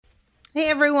Hey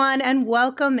everyone, and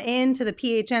welcome into the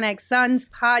PHNX Suns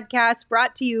podcast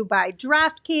brought to you by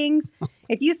DraftKings.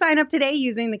 If you sign up today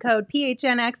using the code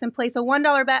PHNX and place a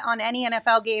 $1 bet on any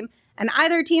NFL game and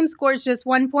either team scores just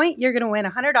 1 point, you're going to win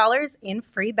 $100 in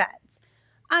free bets.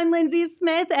 I'm Lindsay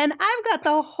Smith, and I've got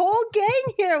the whole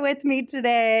gang here with me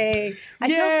today. I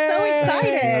feel so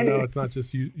excited. No, it's not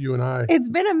just you and I. It's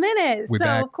been a minute.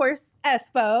 Back. Of course,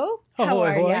 Espo, how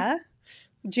are ya?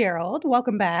 Gerald,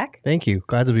 welcome back. Thank you.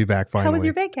 Glad to be back finally. How was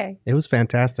your vacay? It was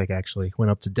fantastic, actually. Went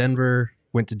up to Denver,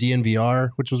 went to DNVR,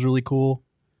 which was really cool.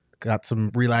 Got some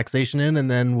relaxation in,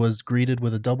 and then was greeted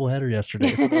with a doubleheader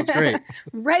yesterday. So that was great.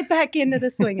 Right back into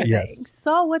the swing of Yes. things.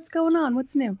 So what's going on?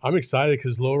 What's new? I'm excited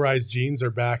because low-rise jeans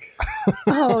are back.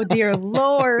 Oh, dear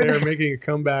Lord. They're making a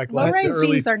comeback Low-rise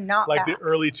jeans are not like back. the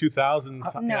early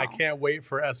 2000s. No. And I can't wait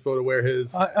for Espo to wear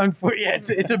his.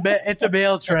 It's a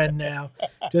male trend now.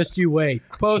 Just you wait.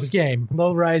 Post game,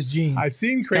 low rise jeans. I've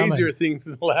seen crazier things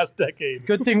in the last decade.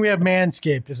 Good thing we have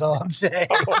Manscaped. Is all I'm saying.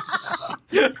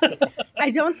 I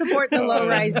don't support the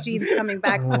low-rise jeans coming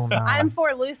back. Oh, no. I'm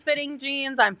for loose-fitting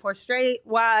jeans. I'm for straight,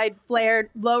 wide, flared.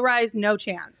 Low-rise, no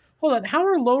chance. Hold on. How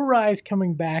are low rise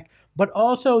coming back? But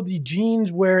also the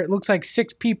jeans where it looks like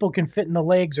 6 people can fit in the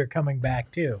legs are coming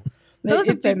back too. Those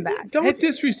have been back. Don't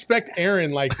disrespect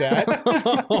Erin like that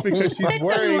because she's It doesn't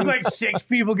wearing. look like 6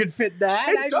 people can fit that.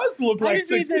 It does look I like just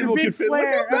mean 6 the people big can fit.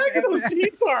 flare. Look how baggy Okay. those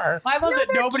jeans are. I love that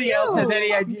they're nobody cute. else has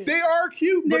any idea. They are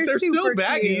cute, but They're they're still super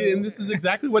baggy, cute. and this is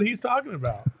exactly what he's talking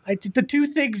about. The two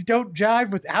things don't jive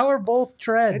with our both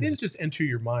trends. I didn't just enter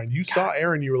your mind. You saw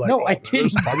Erin, you were like, No, oh, I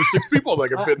there's didn't. probably 6 people that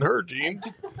can fit in her jeans.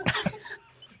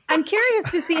 I'm curious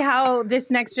to see how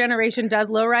this next generation does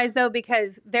low-rise, though,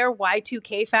 because their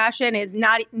Y2K fashion is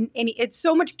not any. It's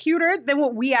so much cuter than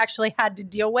what we actually had to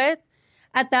deal with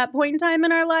at that point in time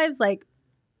in our lives. Like,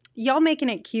 y'all making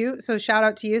it cute, so shout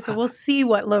out to you. So we'll see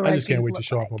what low-rise I just can't jeans wait to look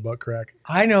show like. off my butt crack.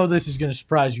 I know this is going to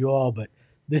surprise you all, but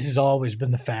this has always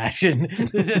been the fashion.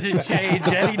 This hasn't changed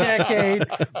any decade.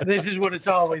 This is what it's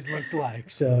always looked like.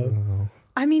 So,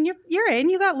 I mean, you're in.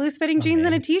 You got loose-fitting jeans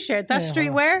and a Okay. T-shirt. That's Yeah.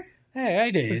 streetwear. hey,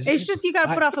 it is. It's just you got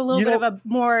to put off a little you bit know- of a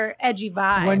more edgy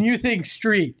vibe. When you think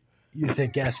street, you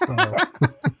think Espo.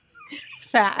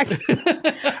 Facts.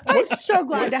 I'm so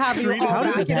glad to have you street all how did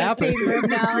back this in the happen? same room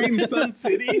now. Green Sun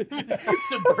City.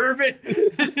 Suburban,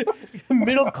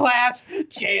 middle class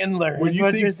Chandler. When is you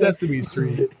what think you're saying. Sesame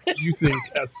Street, you think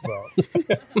Espo.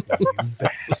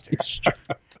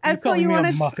 Espo, calling you me want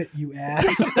a to? Muppet, you ass.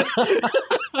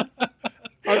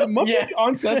 Are the Muppets Yeah.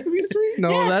 on Sesame Street?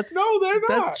 No, Yes. No, they're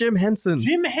not. that's Jim Henson.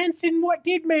 Jim Henson, what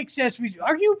did make Sesame?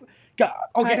 Are you? God,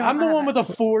 okay, don't I'm the have one it. with a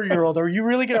 4-year-old. Are you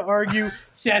really going to argue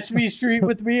Sesame Street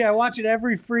with me? I watch it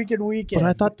every freaking weekend. But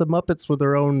I thought the Muppets were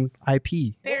their own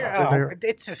IP.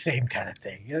 It's the same kind of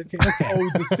thing. Okay. Oh,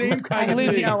 the same kind I of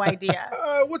have thing. no idea.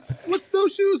 What's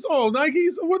those shoes? Oh,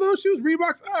 Nikes. What are those shoes?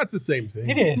 Reeboks. Ah, it's the same thing.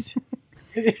 It is.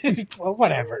 Well,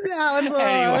 whatever. That one's a little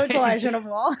Anyway.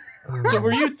 questionable. So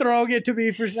were you throwing it to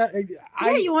me for? Yeah,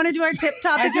 you want to do our tip I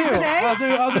topic do. of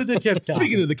today? I'll do the tip top.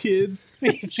 Speaking of the kids,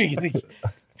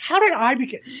 How did I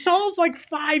become? Saul's like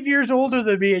 5 years older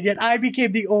than me, and yet I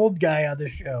became the old guy on the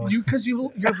show.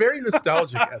 you're very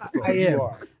nostalgic, Espo. I am. You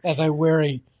are. As I wear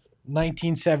a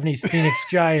 1970s Phoenix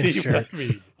Giants See shirt. what I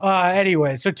mean?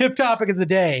 Anyway, so tip topic of the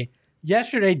day.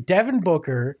 Yesterday, Devin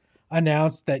Booker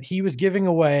announced that he was giving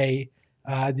away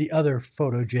the other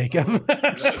photo, Jacob.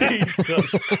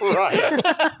 Jesus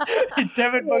Christ.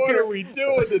 Devin What Booker. are we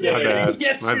doing today? My bad.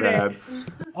 Yesterday,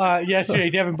 My bad. yesterday,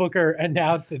 Devin Booker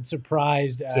announced and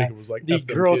surprised Jacob was like, the "F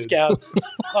them Girl kids." Scouts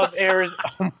of Arizona.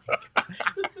 Oh my God.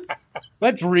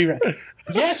 Let's rewrite.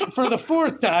 Yes, for the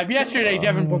 4th time. Yesterday,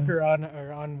 Devin Booker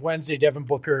on Wednesday, Devin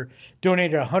Booker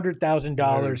donated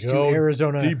 $100,000 There to you go.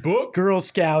 Arizona D-Book. Girl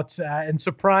Scouts and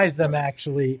surprised them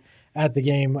actually at the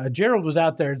game. Gerald was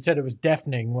out there and said it was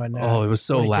deafening when. Oh, it was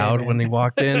so when he loud came when in. he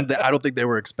walked in. That I don't think they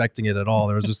were expecting it at all.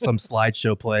 There was just some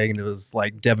slideshow playing, and it was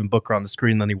like Devin Booker on the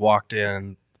screen. Then he walked in,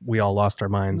 and we all lost our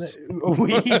minds. You were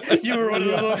one of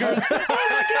the little girls. Oh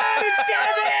my God, it's Devin!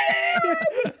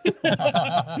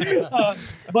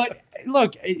 But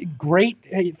look, great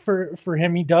for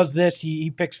him. He does this. He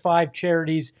picks 5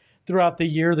 charities throughout the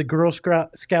year. The Girl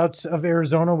Scouts of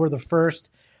Arizona were the first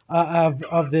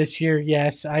of this year.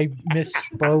 Yes, I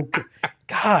misspoke.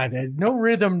 God, no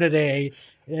rhythm today.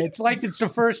 It's like it's the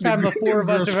first time the 4 of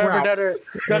us have ever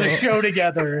done a show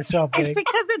together or something. It's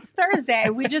because it's Thursday.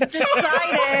 We just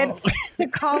decided to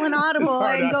call an audible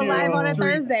hard and go out here live on on a the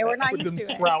streets Thursday. We're not with used them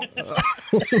to it. sprouts.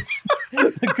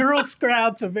 The Girl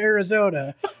Scouts of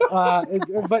Arizona,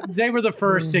 but they were the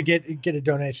first to get a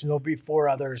donation. There'll be 4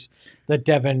 others that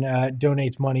Devin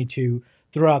donates money to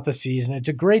throughout the season. It's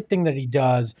a great thing that he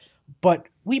does, but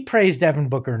we praise Devin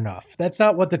Booker enough. That's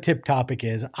not what the tip topic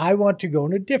is. I want to go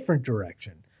in a different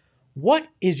direction. What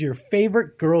is your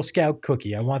favorite Girl Scout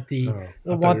cookie? I want the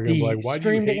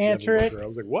stream to answer it. I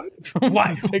was like, what?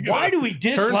 why do we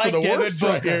dislike Devin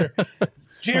Booker?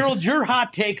 Gerald, your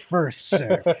hot take first,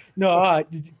 sir. No,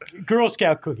 Girl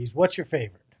Scout cookies. What's your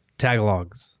favorite?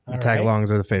 Tagalongs. The tagalongs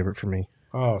are the favorite for me.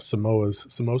 Oh, Samoas.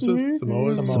 Samosas? Mm-hmm.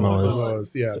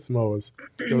 Samoas. Yeah, Samoas.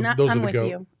 Those are the with goat.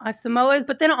 you. Samoas,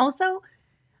 but then also,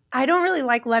 I don't really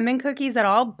like lemon cookies at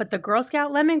all, but the Girl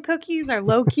Scout lemon cookies are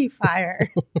low key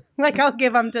fire. Like I'll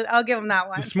give them that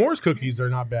one. The s'mores cookies are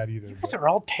not bad either. Those are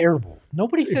all terrible.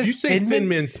 Nobody says If you say Thin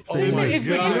Mints, oh my Mint is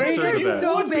the god, greatest. They're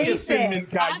so be a Thin basic. Mint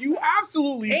guy. You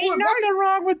absolutely Ain't would. nothing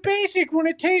wrong with basic when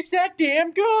it tastes that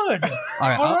damn good. All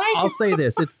right, All right. I'll say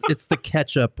this: it's the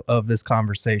ketchup of this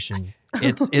conversation.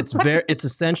 It's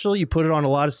essential. You put it on a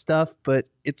lot of stuff, but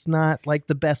it's not like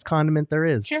the best condiment there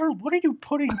is. Gerald, what are you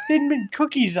putting Thin Mint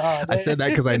cookies on? I said that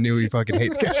because I knew he fucking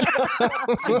hates ketchup.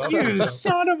 You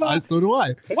son of a... So do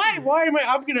I. Why am I...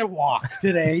 I'm going to walk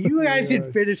today. You guys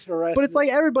can finish the rest. But it's like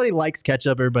everybody likes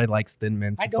ketchup. Everybody likes Thin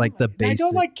Mints. It's like the basic. I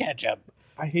don't like ketchup.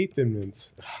 I hate Thin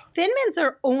Mints. Thin Mints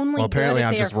are only. Well, apparently good if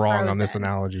I'm they just are wrong on this frozen.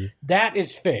 analogy. That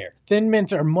is fair. Thin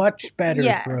Mints are much better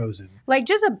Yes. frozen. Like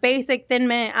just a basic Thin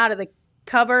Mint out of the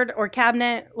cupboard or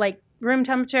cabinet, like room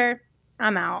temperature.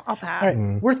 I'm out. I'll All pass.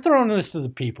 right, we're throwing this to the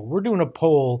people. We're doing a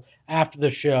poll after the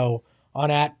show on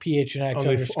 @PHNX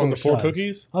On the four Suns.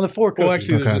 cookies? On the 4 cookies. Well,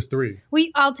 actually, Okay. there's just 3.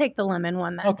 I'll take the lemon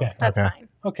one then. Okay. That's Okay. fine.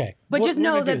 Okay. But just We're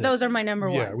know gonna do that those this. are my number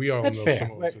Yeah, one. we all That's know fair.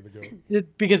 Samoas are the goat.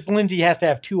 Because Lindsay has to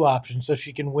have 2 options so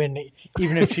she can win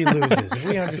even if she loses.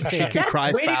 We understand. She can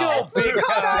cry Way to foul. go, big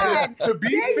time. To be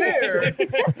fair,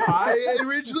 I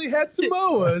originally had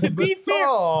Samoas, To be but fair,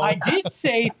 Saul. I did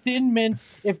say Thin Mints,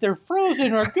 if they're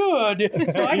frozen, are good,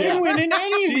 so I can win in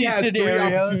any of She these has 3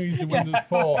 scenarios. opportunities to win this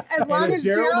poll. As long And if as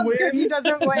Gerald's cookie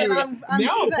doesn't win, dude, I'm now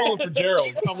I'm set. pulling for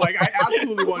Gerald. I'm like, I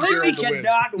absolutely want Lindsay Gerald to win.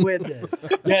 cannot win this.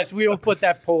 Yes, we will put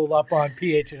that poll up on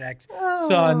PHNX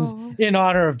Suns Oh. in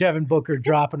honor of Devin Booker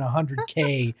dropping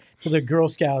 $100K to the Girl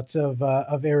Scouts of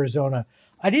Arizona.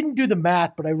 I didn't do the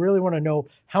math, but I really want to know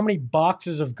how many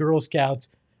boxes of Girl Scouts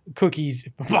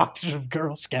boxes of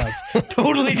Girl Scouts,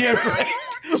 totally different.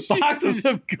 Boxes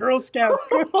of Girl Scout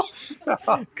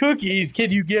cookies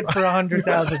can you get for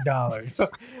 $100,000?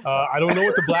 I don't know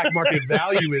what the black market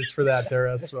value is for that there,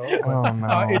 Espo. Oh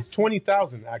no. It's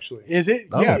 20,000 actually. Is it?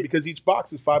 Oh. Yeah, because each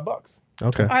box is $5.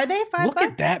 Okay. Are they $5? Look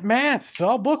at that math.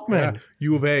 Saul Bookman. Yeah,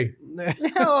 U of A.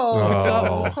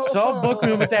 Oh. Saul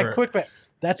Bookman with that quick bet.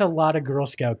 That's a lot of Girl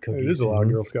Scout cookies. It is a lot of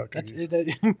Girl Scout That's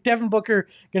cookies. Devin Booker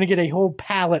going to get a whole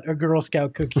pallet of Girl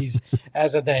Scout cookies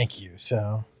as a thank you.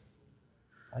 So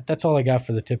that's all I got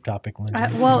for the tip topic,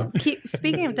 Lindsay.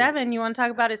 Speaking of Devin, you want to talk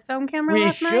about his film camera we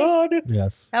last night? should.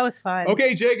 Yes. That was fun.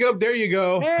 Okay, Jacob, there you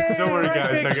go. Don't worry,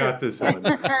 guys. I got this one.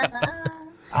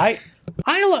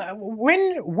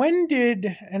 When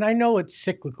did, and I know it's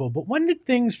cyclical, but when did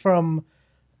things from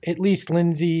at least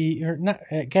Lindsay, or not,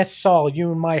 I guess Saul,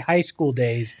 you and my high school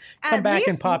days come At back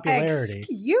in least- popularity?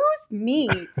 Excuse me,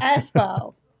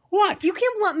 Espo. What? You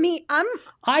can't lump me.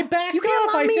 I backed You can't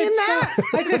off. lump I me said in that.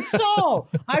 I said Saul.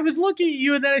 I was looking at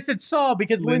you and then I said Saul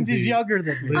because Lindsay. Lindsay's younger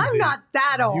than me. I'm not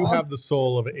that old. You have the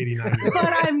soul of an 89-year-old.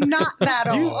 but I'm not that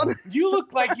old. You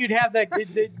look like you'd have that.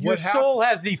 Your What soul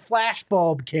has the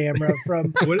flashbulb camera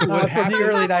from, What from the happened?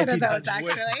 early I have one of 1900s. those,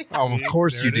 actually. Oh, of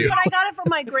course There you it do. is. But I got it from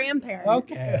my grandparents.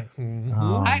 Okay.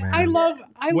 Oh, I man. love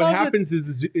What that- happens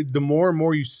is the more and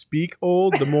more you speak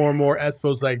old, the more and more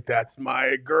Espo's like, that's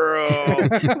my girl.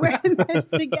 We're in this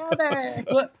together.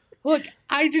 Look,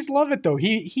 I just love it though.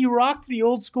 He rocked the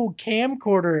old school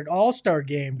camcorder at All-Star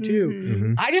Game too.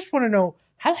 Mhm. I just want to know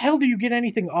how the hell do you get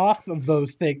anything off of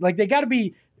those things? Like they got to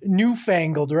be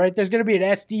newfangled, right? There's going to be an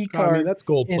SD I card. mean, that's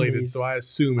gold in plated, these. so I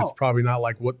assume it's Oh. probably not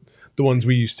like what the ones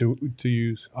we used to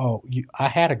use. Oh, I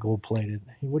had a gold plated.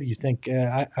 What do you think?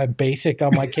 I'm basic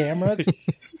on my cameras.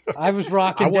 I was I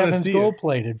rocking wanna Devin's see it. gold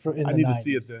plated in I the need to 90s.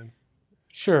 see it then.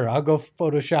 Sure, I'll go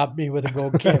Photoshop me with a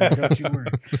gold camera. Don't you worry.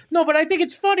 No, but I think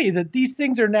it's funny that these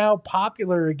things are now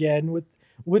popular again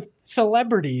with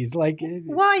celebrities. Like,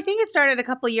 Well, I think it started a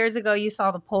couple years ago. You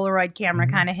saw the Polaroid camera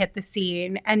Mm-hmm. kind of hit the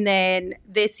scene. And then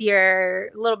this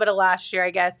year, a little bit of last year,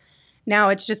 I guess, now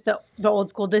it's just the old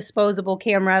school disposable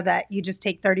camera that you just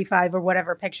take 35 or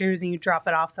whatever pictures and you drop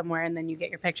it off somewhere and then you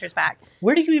get your pictures back.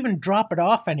 where do you even drop it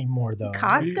off anymore, though?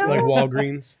 Costco? Like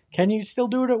Walgreens. Can you still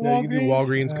do it at Yeah, Walgreens? you can do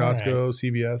Walgreens, All Costco,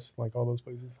 CVS, like all those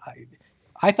places. right.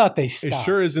 I thought they It stopped.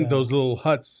 sure isn't so- those little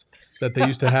huts that they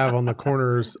used to have on the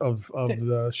corners of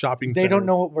the shopping They centers. don't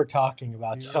know what we're talking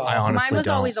about. So I honestly Mine was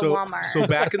don't. always a Walmart. So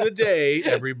back in the day,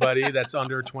 everybody that's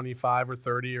under 25 or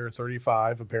 30 or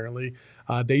 35, apparently,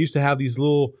 they used to have these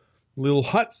little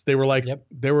huts. They were like Yep.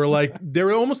 they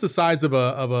were almost the size of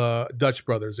a Dutch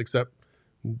Brothers, except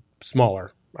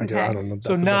smaller. I don't know.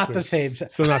 So not the same.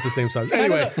 So not the same size.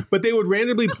 Anyway, but they would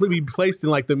randomly be placed in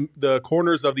like the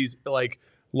corners of these like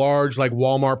large like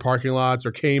Walmart parking lots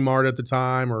or Kmart at the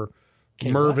time or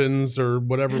Mervyn's or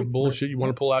whatever bullshit you want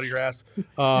to pull out of your ass.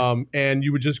 And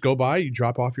you would just go by, you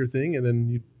drop off your thing, and then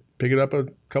you pick it up a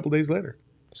couple days later.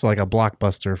 So like a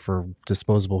Blockbuster for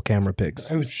disposable camera pigs.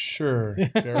 Sure.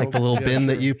 Like the little bin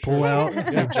that you pull out,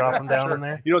 you drop them down in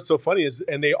there. You know what's so funny is,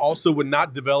 and they also would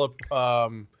not develop.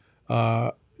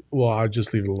 Well, I'll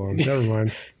just leave it alone. Never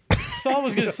mind. Saul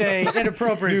was going to say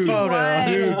inappropriate Nudes. photo.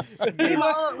 Nudes.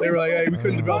 They were like, hey, we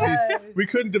couldn't develop these. We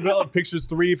couldn't develop pictures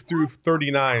 3 through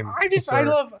 39.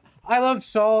 I love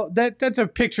Saul. That's a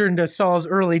picture into Saul's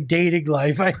early dating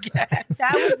life, I guess.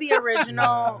 That was the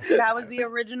original. That was the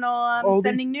original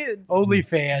sending nudes.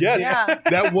 OnlyFans. Yes, Yeah.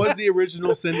 that was the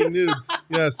original sending nudes.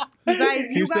 Yes. You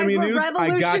guys me were nudes? I got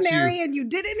you. revolutionary and you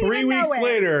didn't 3 even weeks know it.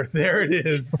 later, there it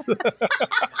is.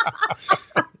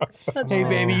 Hey,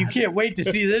 baby, you can't wait to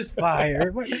see this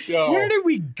fire. No. Where did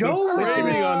we go with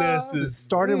Framing this? on this is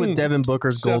Started with Devin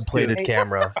Booker's Chef's gold-plated kiss.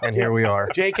 camera, and here we are.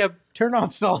 Jacob, turn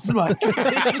off Saul's mic.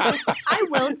 I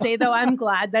will say though, I'm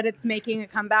glad that it's making a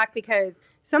comeback because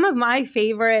some of my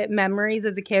favorite memories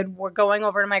as a kid were going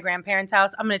over to my grandparents'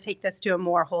 house. I'm going to take this to a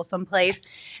more wholesome place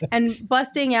and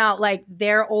busting out like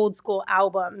their old school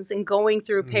albums and going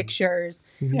through pictures.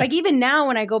 Like even now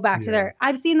when I go back to Yeah. there,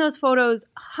 I've seen those photos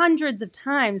hundreds of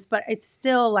times, but it's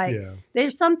still like Yeah.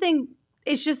 there's something,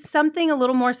 it's just something a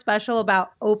little more special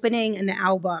about opening an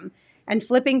album and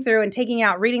flipping through and taking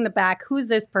out, reading the back, who's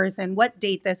this person, what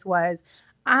date this was.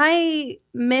 I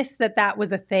miss that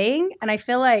was a thing. And I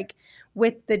feel like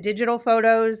with the digital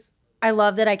photos, I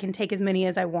love that I can take as many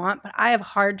as I want, but I have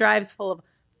hard drives full of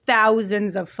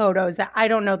thousands of photos that I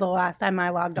don't know the last time I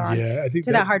logged on Yeah, I think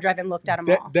to that hard drive and looked at them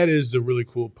all. that is the really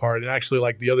cool part. And actually,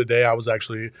 like the other day, I was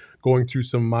actually going through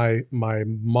some of my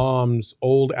mom's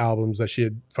old albums that she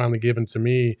had finally given to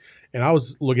me, and I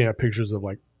was looking at pictures of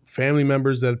like family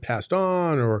members that had passed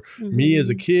on, or me as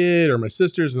a kid, or my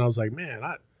sisters, and I was like, man,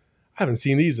 I haven't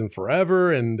seen these in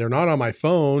forever, and they're not on my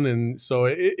phone, and so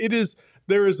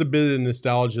there is a bit of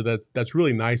nostalgia that's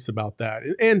really nice about that,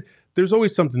 and there's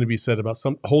always something to be said about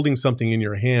holding something in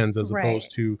your hands as Right.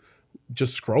 opposed to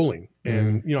just scrolling.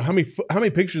 And you know how many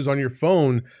pictures on your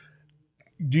phone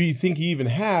do you think you even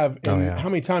have, and how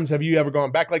many times have you ever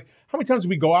gone back? Like how many times do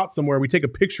we go out somewhere, we take a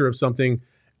picture of something,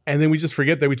 and then we just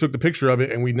forget that we took the picture of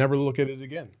it, and we never look at it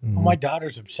again. Oh, my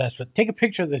daughter's obsessed with take a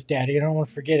picture of this, Daddy. I don't want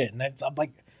to forget it. And I'm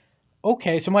like,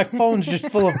 okay, so my phone's just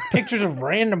full of pictures of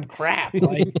random crap.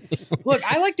 Like, look,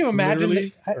 I like to imagine.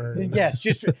 Literally? Yes,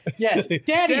 Daddy,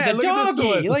 Dad, the look at this doggy.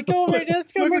 one. Like, go over.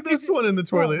 Let's go. Look make at this one in the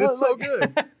toilet. It's so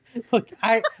good. Look,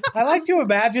 I like to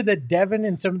imagine that Devin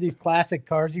in some of these classic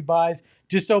cars he buys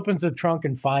just opens the trunk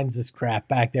and finds this crap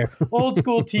back there. Old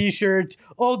school T-shirts,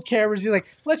 old cameras. He's like,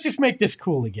 let's just make this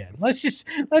cool again. Let's just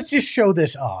show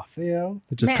this off. You know,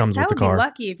 It just Man, comes with the That would car. be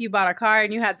lucky if you bought a car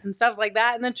and you had some stuff like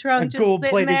that in the trunk, A just sitting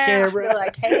gold-plated there. camera. You're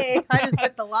like, hey, I just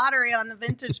hit the lottery on the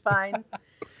vintage finds.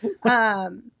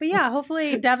 But yeah,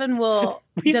 hopefully Devin will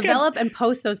We've got- develop and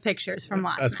post those pictures from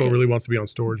last Espo night. really wants to be on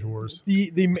Storage Wars.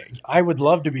 I would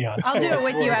love to be on. I'll do it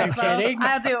with you, Are you Espo. kidding?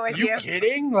 I'll do it with you you.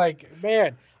 kidding? Like,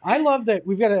 man, I love that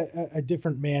we've got a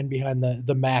different man behind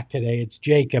the Mac today. It's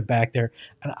Jacob back there.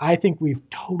 And I think we've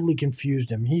totally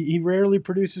confused him. He rarely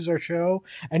produces our show.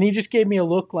 And he just gave me a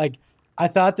look like, I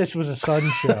thought this was a Sun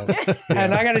show.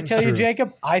 And I got to tell you, true.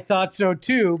 Jacob, I thought so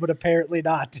too, but apparently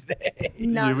not today.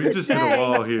 Not Yeah, we just hit today. a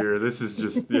wall here. This is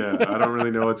just, I don't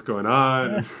really know what's going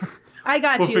on. I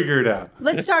got We'll you. figure it out.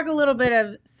 Let's talk a little bit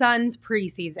of Suns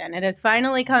preseason. It has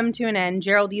finally come to an end.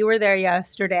 Gerald, you were there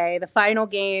yesterday. The final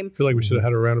game. I feel like we should have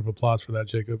had a round of applause for that,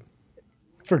 Jacob.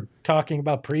 For talking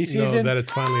about preseason. No, that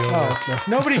it's finally over. Oh,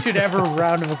 nobody should ever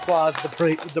round of applause the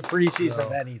preseason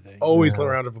of anything. Always a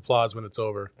round of applause when it's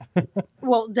over.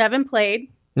 Well, Devin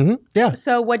played. Yeah.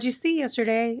 So what'd you see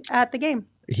yesterday at the game?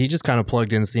 He just kind of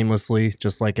plugged in seamlessly,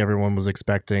 just like everyone was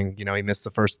expecting. You know, he missed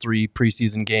the first 3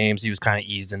 preseason games. He was kind of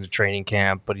eased into training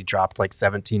camp, but he dropped like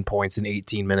 17 points in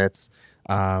 18 minutes.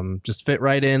 Just fit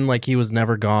right in like he was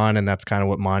never gone, and that's kind of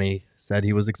what Monty said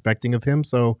he was expecting of him.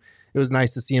 So it was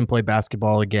nice to see him play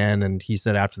basketball again, and he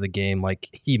said after the game, like,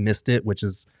 he missed it, which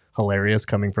is hilarious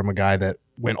coming from a guy that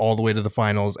went all the way to the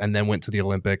finals and then went to the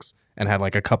Olympics and had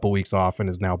like a couple weeks off and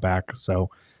is now back. So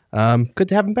good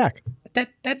to have him back.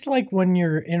 that's like when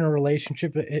you're in a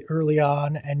relationship early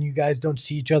on and you guys don't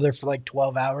see each other for like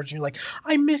 12 hours and you're like,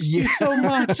 I missed you so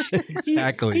much.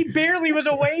 Exactly. He barely was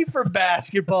away from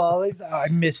basketball. He's, I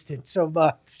missed it so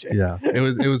much. Yeah, it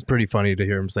was pretty funny to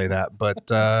hear him say that. But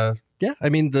yeah, I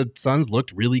mean, the Suns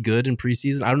looked really good in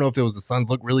preseason. I don't know if it was the Suns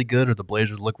look really good or the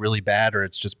Blazers look really bad or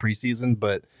it's just preseason,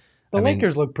 but the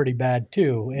Lakers look pretty bad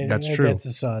too. That's against true. the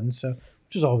Suns, so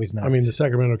which is always nice. I mean, the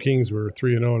Sacramento Kings were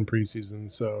 3-0 in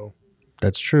preseason, so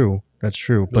That's true.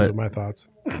 those But are my thoughts.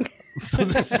 so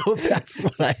that's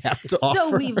what I have to offer.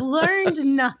 So we've learned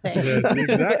nothing. That's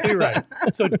exactly right.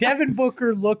 So Devin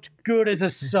Booker looked good as a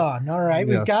Sun. All right,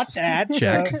 we've Yes. got that.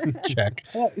 Check. So, Check.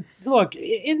 look,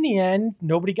 in the end,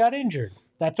 nobody got injured.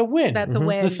 That's a win. That's a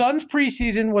win. The Suns'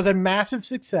 preseason was a massive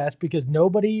success because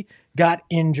nobody got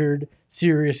injured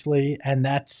seriously, and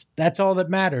that's all that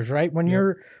matters, right? When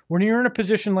you're in a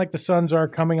position like the Suns are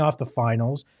coming off the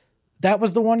finals, that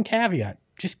was the one caveat: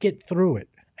 just get through it,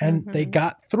 and they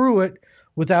got through it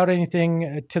without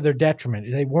anything to their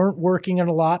detriment. They weren't working it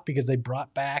a lot because they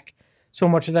brought back so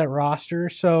much of that roster.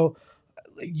 So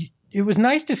it was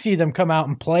nice to see them come out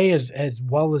and play as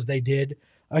well as they did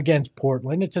against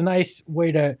Portland. It's a nice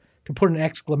way to put an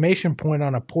exclamation point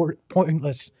on a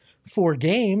pointless 4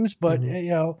 games, but you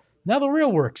know, now the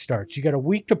real work starts. You got a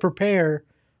week to prepare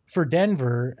for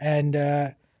Denver, and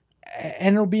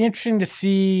it'll be interesting to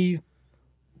see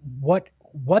what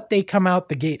they come out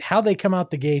the gate, how they come out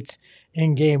the gates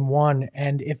in game 1,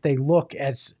 and if they look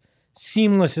as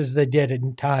seamless as they did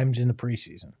in times in the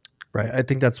preseason. Right. I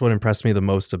think that's what impressed me the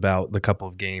most about the couple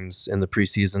of games in the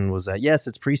preseason was that, yes,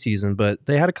 it's preseason, but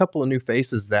they had a couple of new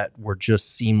faces that were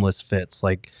just seamless fits,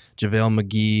 like JaVale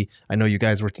McGee. I know you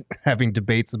guys were having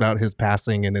debates about his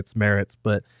passing and its merits,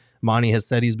 but Monty has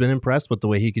said he's been impressed with the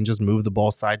way he can just move the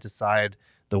ball side to side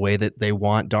the way that they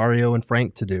want Dario and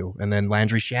Frank to do. And then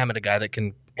Landry Shamet, a guy that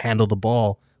can handle the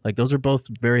ball. Like, those are both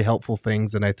very helpful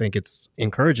things, and I think it's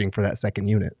encouraging for that second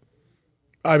unit.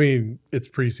 I mean, it's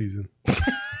preseason.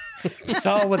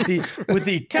 So with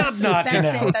the top notch That's it.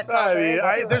 analysis. That's all there is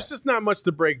to it. There's just not much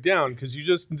to break down because you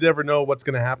just never know what's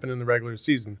going to happen in the regular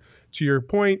season. To your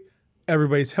point,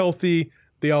 everybody's healthy.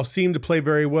 They all seem to play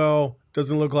very well.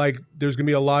 Doesn't look like there's going to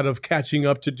be a lot of catching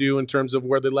up to do in terms of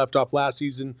where they left off last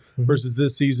season versus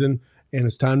this season, and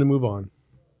it's time to move on.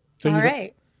 So All you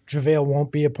right. JaVale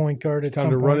won't be a point guard at It's time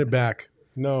some to point. run it back.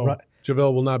 No,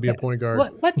 JaVale will not be a point guard.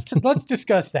 Let's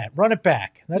discuss that. Run it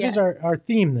back. That is Yes. our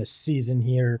theme this season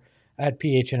here at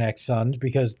PHNX Suns,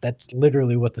 because that's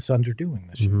literally what the Suns are doing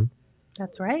this year.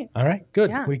 That's right. All right, good.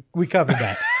 Yeah. We covered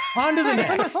that. On to the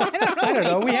next. I don't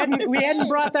know. We hadn't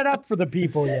brought that up for the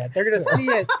people yet. They're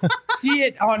gonna see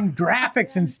it on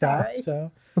graphics and stuff. sorry.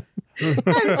 So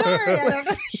I'm sorry,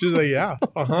 Adam. She's like,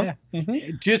 yeah,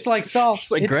 just like Salt,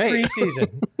 She's like, it's great.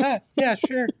 preseason. Yeah,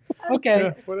 sure. Okay.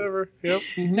 yeah, whatever. Yep.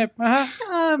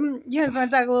 Uh-huh. You guys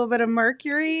want to talk a little bit of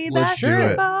Mercury Let's do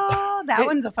it. basketball? That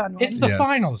one's a fun one. It's the Yes.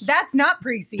 finals. That's not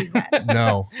preseason.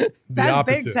 No. The That's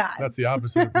big opposite. time. That's the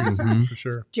opposite of preseason for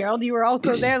sure. Gerald, you were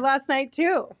also there last night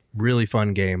too. Really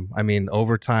fun game. I mean,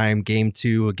 overtime, game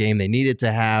 2, a game they needed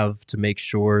to have to make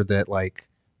sure that, like,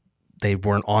 they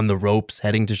weren't on the ropes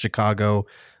heading to Chicago.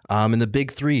 And the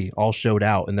big 3 all showed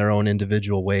out in their own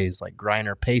individual ways. Like,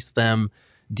 Griner paced them.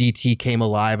 DT came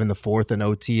alive in the 4th and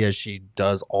OT, as she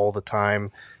does all the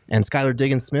time. And Skylar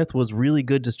Diggins-Smith was really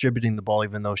good distributing the ball,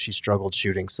 even though she struggled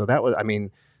shooting. So that was, I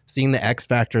mean, seeing the X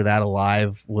Factor that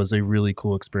alive was a really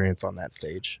cool experience on that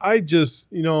stage. I just,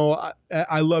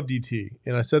 I love DT.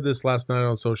 And I said this last night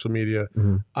on social media.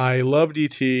 Mhm. I love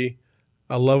DT.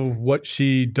 I love what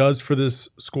she does for this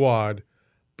squad.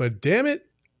 But damn it,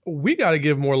 we got to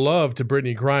give more love to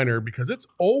Brittany Griner because it's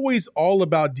always all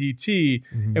about DT.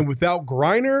 And without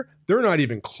Griner, they're not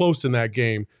even close in that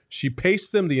game. She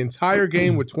paced them the entire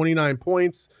game with 29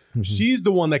 points. She's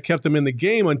the one that kept them in the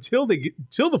game until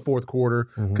the fourth quarter,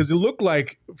 because it looked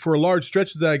like for a large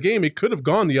stretch of that game, it could have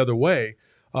gone the other way.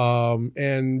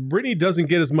 And Brittany doesn't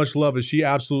get as much love as she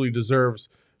absolutely deserves.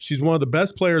 She's one of the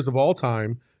best players of all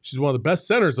time. She's one of the best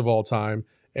centers of all time.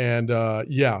 And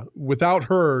without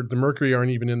her, the Mercury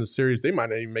aren't even in the series. They might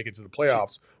not even make it to the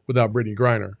playoffs without Brittany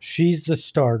Griner. She's the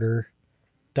starter.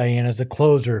 Diana's the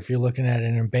closer, if you're looking at it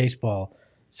in a baseball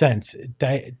sense.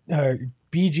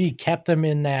 BG kept them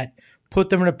in that, put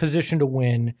them in a position to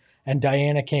win, and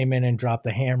Diana came in and dropped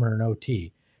the hammer in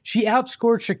OT. She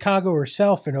outscored Chicago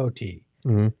herself in OT. I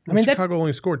mean, Chicago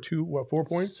only scored 4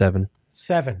 points? 7.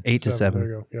 7. 8 to 7. There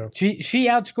you go. Yeah. She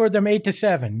outscored them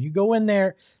 8-7. You go in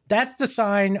there, that's the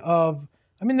sign of,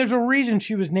 I mean, there's a reason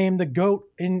she was named the GOAT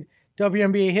in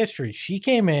WNBA history. She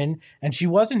came in and she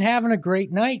wasn't having a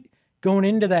great night going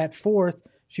into that 4th.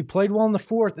 She played well in the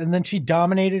fourth, and then she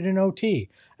dominated in OT.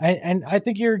 And I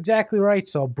think you're exactly right,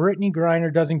 Saul. Brittany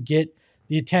Griner doesn't get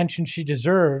the attention she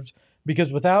deserves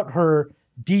because without her,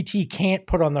 DT can't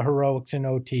put on the heroics in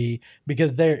OT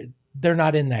because they're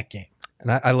not in that game.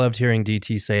 And I loved hearing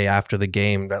DT say after the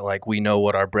game that, like, we know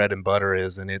what our bread and butter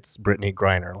is, and it's Brittany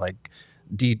Griner. Like,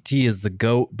 DT is the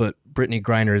GOAT, but Brittany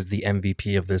Griner is the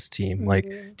MVP of this team. Like,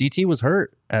 DT was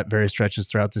hurt at various stretches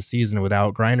throughout the season.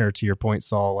 Without Griner, to your point,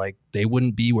 Saul, like, they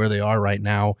wouldn't be where they are right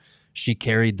now. She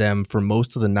carried them for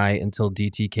most of the night until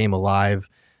DT came alive.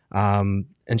 And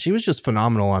she was just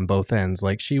phenomenal on both ends.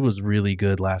 Like, she was really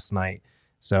good last night.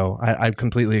 So I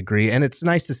completely agree. And it's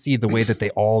nice to see the way that they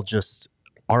all just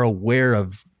are aware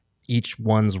of each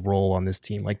one's role on this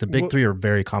team. Like, the big three are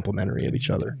very complimentary of each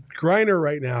other. Griner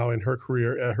right now in her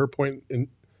career,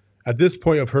 at this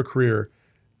point of her career,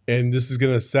 and this is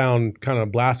going to sound kind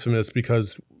of blasphemous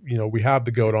because, you know, we have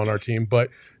the GOAT on our team, but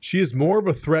she is more of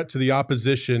a threat to the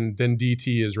opposition than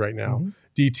DT is right now.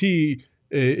 DT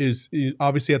is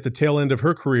obviously at the tail end of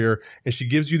her career, and she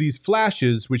gives you these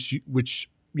flashes, which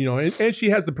you know, and she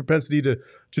has the propensity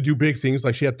to do big things,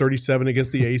 like she had 37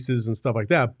 against the Aces and stuff like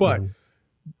that. But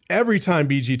every time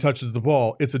BG touches the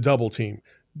ball, it's a double team.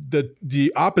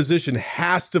 The opposition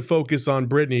has to focus on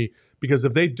Brittany, because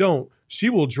if they don't, she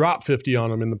will drop 50 on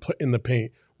them in the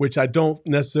paint, which I don't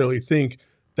necessarily think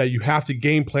that you have to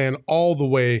game plan all the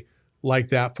way like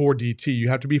that for DT. You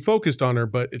have to be focused on her,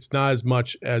 but it's not as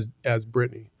much as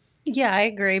Brittany. Yeah, I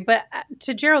agree. But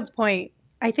to Gerald's point,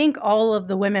 I think all of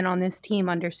the women on this team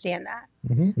understand that.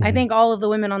 I think all of the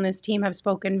women on this team have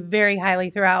spoken very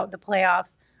highly throughout the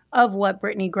playoffs of what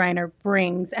Brittany Griner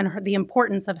brings and the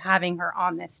importance of having her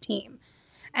on this team.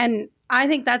 And I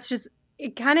think that's just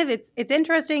it's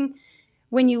interesting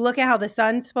when you look at how the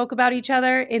Suns spoke about each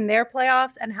other in their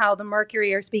playoffs and how the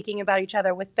Mercury are speaking about each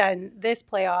other within this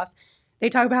playoffs. They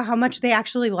talk about how much they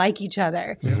actually like each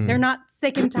other. They're not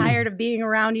sick and tired of being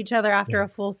around each other after a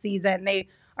full season. They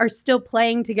are still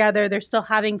playing together. They're still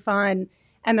having fun,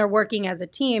 and they're working as a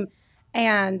team.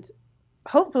 And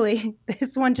hopefully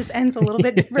this one just ends a little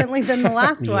bit differently than the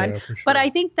last one. For sure. But I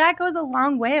think that goes a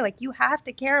long way. Like, you have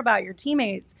to care about your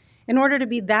teammates in order to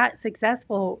be that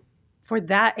successful for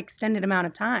that extended amount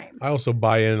of time. I also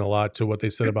buy in a lot to what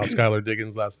they said about Skylar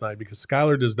Diggins last night, because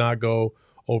Skylar does not go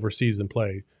overseas and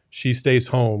play. She stays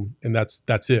home, and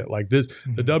that's it. Like this,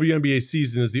 the WNBA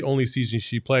season is the only season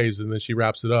she plays, and then she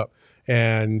wraps it up.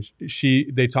 And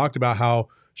they talked about how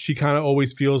she kind of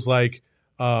always feels like,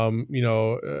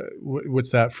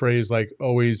 what's that phrase? Like,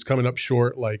 always coming up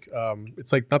short. Like,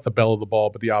 it's like not the belle of the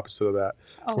ball, but the opposite of that.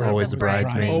 Always a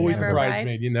bridesmaid. Always never a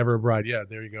bridesmaid. You never a bride. Yeah,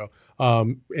 there you go.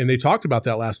 And they talked about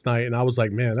that last night, and I was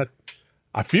like, man,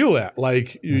 I feel that.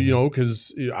 Like, you know,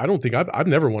 because I don't think I've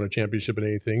never won a championship in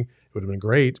anything. It would have been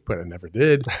great, but I never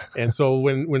did. And so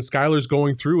when Skylar's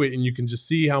going through it, and you can just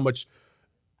see how much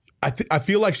I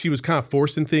feel like she was kind of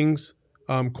forcing things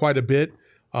quite a bit.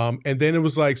 And then it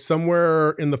was like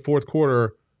somewhere in the fourth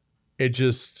quarter, it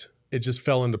just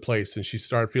fell into place, and she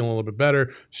started feeling a little bit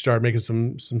better. She started making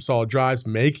some solid drives,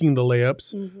 making the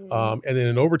layups. And then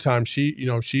in overtime,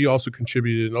 she also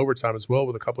contributed in overtime as well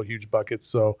with a couple of huge buckets.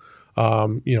 So,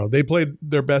 they played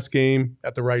their best game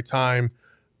at the right time,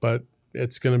 but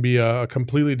it's going to be a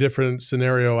completely different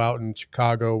scenario out in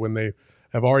Chicago when they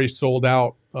have already sold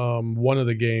out one of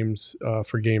the games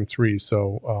for Game 3.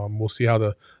 So we'll see how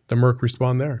the Merc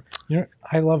respond there. You know,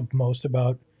 I love most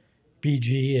about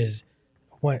BG is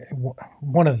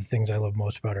one of the things I love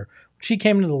most about her. When she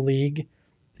came to the league,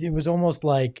 it was almost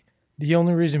like the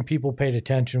only reason people paid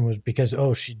attention was because,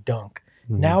 she dunk.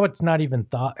 Now it's not even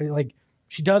thought. Like,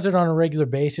 she does it on a regular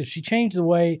basis. She changed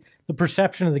the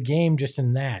perception of the game just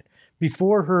in that.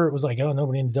 Before her, it was like,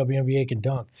 nobody in the WNBA can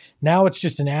dunk. Now it's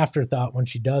just an afterthought when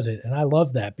she does it. And I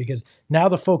love that, because now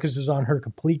the focus is on her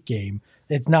complete game.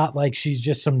 It's not like she's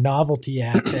just some novelty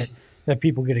act that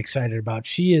people get excited about.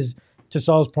 She is, to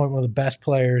Saul's point, one of the best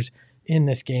players in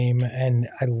this game, and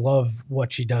I love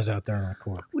what she does out there on the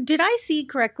court. Did I see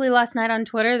correctly last night on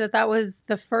Twitter that was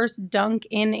the first dunk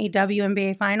in a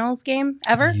WNBA Finals game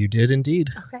ever? You did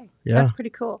indeed. Okay. Yeah. That's pretty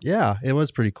cool. Yeah, it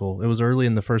was pretty cool. It was early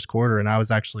in the first quarter, and I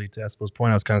was actually, to Espo's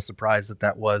point, I was kind of surprised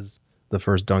that was the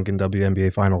first dunk in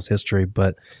WNBA Finals history.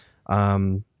 But,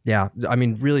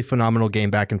 really phenomenal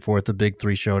game back and forth. The big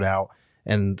three showed out.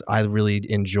 And I really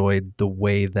enjoyed the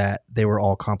way that they were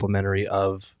all complimentary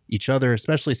of each other,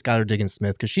 especially Skylar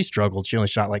Diggins-Smith, because she struggled. She only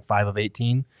shot like 5 of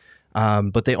 18.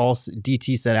 But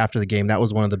DT said after the game that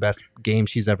was one of the best games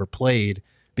she's ever played,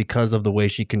 because of the way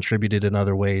she contributed in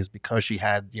other ways, because she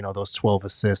had, those 12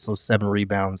 assists, those 7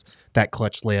 rebounds, that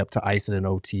clutch layup to ice it in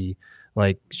OT.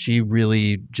 Like, she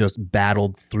really just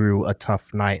battled through a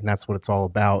tough night, and that's what it's all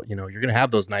about. You're going to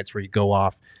have those nights where you go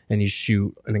off and you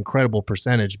shoot an incredible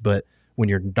percentage, but when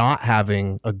you're not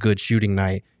having a good shooting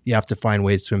night, you have to find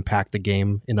ways to impact the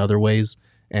game in other ways,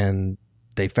 and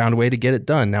they found a way to get it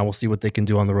done. Now we'll see what they can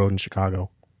do on the road in Chicago.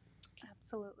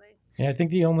 Absolutely. Yeah, I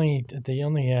think the only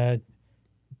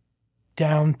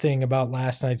down thing about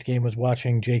last night's game was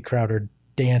watching Jay Crowder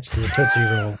dance to the Tootsie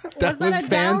Roll. That was a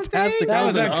down fantastic. thing? That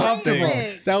was an up uncomfortable.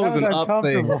 thing. That was an up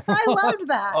thing. uncomfortable. I loved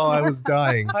that. Oh, I was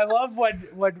dying. I love what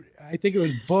I think it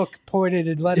was Book pointed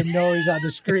and let him know he's on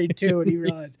the screen too, and he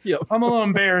realized, Yep. I'm a little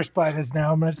embarrassed by this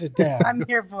now. I'm going to sit down. I'm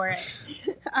here for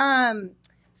it.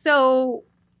 So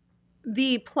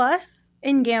the plus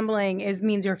in gambling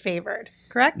means you're favored,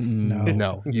 correct?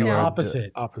 No. You No, are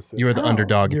opposite. Opposite. You are the Oh.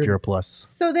 underdog if You're- you're a plus.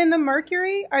 So then the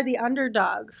Mercury are the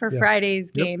underdog for Yeah.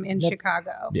 Friday's Yep. game in Yep.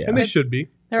 Chicago. Yeah. And they should be.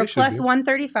 They're They should plus be.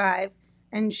 135,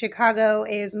 and Chicago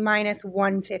is minus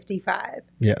 155.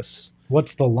 Yes.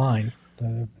 What's the line?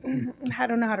 The I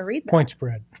don't know how to read that. point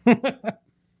spread.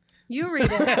 You read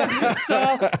it.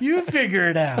 So you figure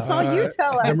it out. That's all you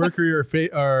tell The us. Mercury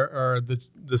are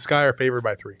the Sky are favored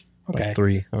by 3. Okay. By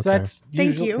 3. Okay. So that's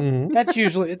Thank usually, you. That's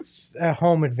usually it's a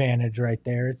home advantage right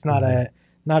there. It's not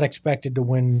not expected to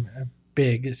win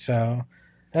big, so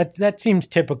that seems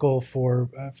typical for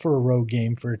a road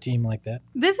game for a team like that.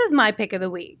 This is my pick of the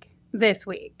week this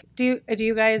week. Do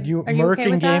you guys You are you Merck okay in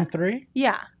with game that? 3?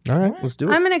 Yeah. All right, let's do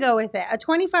it. I'm going to go with it. A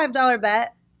 $25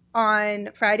 bet on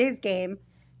Friday's game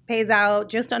pays out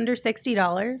just under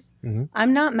 $60. Mhm.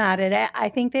 I'm not mad at it. I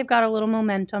think they've got a little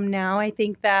momentum now. I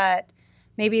think that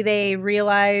maybe they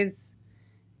realize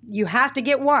you have to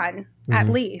get one at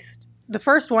Mhm. least. The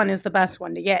first one is the best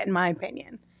one to get, in my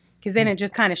opinion, because then it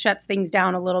just kind of shuts things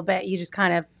down a little bit. You just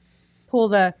kind of pull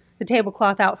the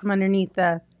tablecloth out from underneath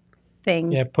the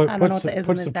things. Yeah, I don't know puts what the ism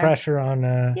puts is the there. pressure on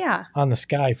Yeah. on the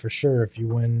Sky for sure if you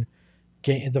win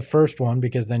the first one,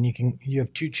 because then you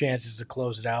have 2 chances to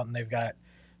close it out, and they've got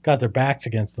their backs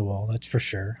against the wall. That's for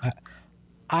sure.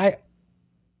 I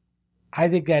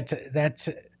think that's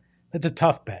a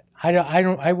tough bet. I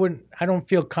don't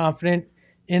feel confident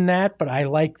in that, but I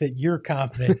like that you're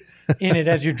confident in it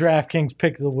as your DraftKings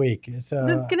pick of the week. So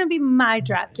This is going to be my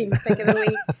DraftKings pick of the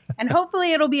week. And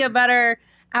hopefully it'll be a better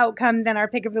outcome than our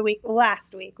pick of the week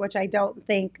last week, which I don't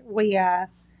think we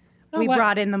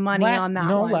brought in the money on that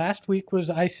one. Last week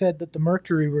I said that the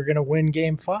Mercury were going to win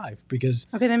Game 5 because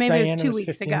Okay, then maybe it Diana was 2 was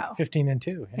weeks 15 ago.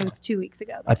 15-2. It was 2 weeks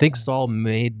ago. I think Saul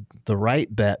made the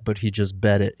right bet, but he just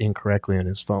bet it incorrectly on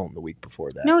his phone the week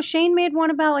before that. No, Shane made one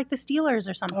about like the Steelers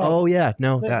or something. Oh yeah,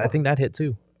 no, I think that hit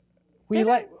too.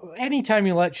 Anytime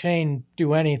you let Shane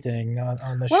do anything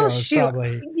on the Well, show, is shoot.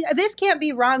 probably Yeah, this can't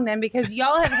be wrong then because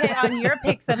y'all have hit on your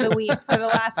picks of the weeks for the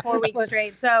last 4 weeks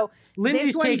straight. So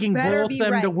Lindsay's one taking better both be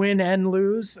them to right. win and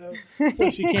lose, so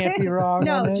she can't be wrong.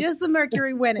 on no, this. just the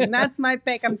Mercury winning. That's my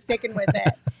pick. I'm sticking with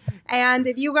it. And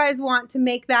if you guys want to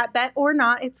make that bet or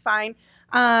not, it's fine.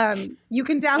 You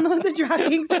can download the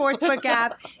DraftKings Sportsbook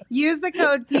app, use the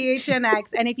code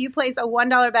PHNX, and if you place a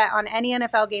 $1 bet on any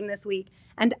NFL game this week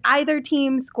and either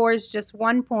team scores just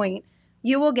 1 point,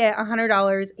 you will get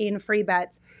 $100 in free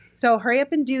bets. So hurry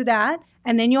up and do that,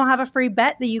 and then you'll have a free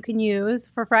bet that you can use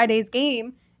for Friday's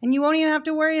game, and you won't even have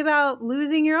to worry about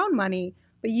losing your own money.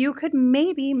 But you could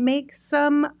maybe make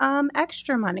some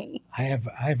extra money. I have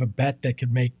a bet that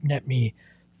could net me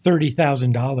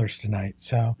 $30,000 tonight.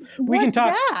 So we can What's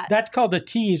talk. that? That's called a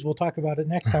tease. We'll talk about it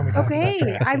next time we talk Okay,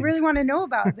 about I DraftKings. really want to know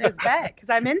about this bet because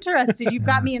I'm interested. You've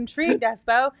got me intrigued,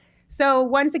 Espo. So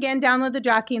once again, download the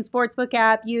DraftKings Sportsbook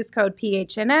app. Use code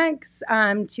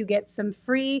PHNX to get some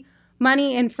free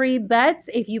money and free bets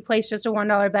if you place just a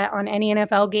 $1 bet on any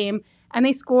NFL game and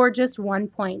they score just 1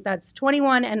 point. That's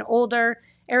 21 and older,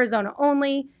 Arizona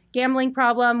only. Gambling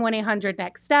problem,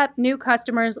 1-800-NEXT-STEP. New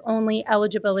customers only.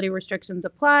 Eligibility restrictions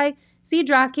apply. See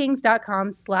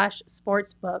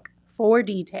DraftKings.com/sportsbook for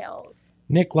details.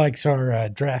 Nick likes our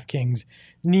DraftKings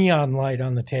neon light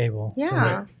on the table.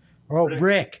 Yeah.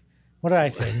 Rick. What did I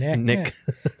say, Nick? Nick.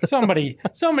 Yeah. Somebody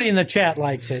in the chat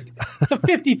likes it. It's a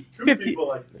 50 Two people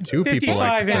like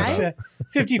 55 to Nice. say inch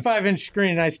 55-inch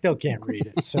screen, and I still can't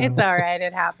read it. So It's all right.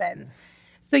 It happens.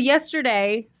 So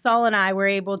yesterday, Saul and I were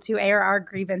able to air our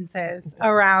grievances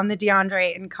around the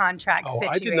DeAndre and contract Oh,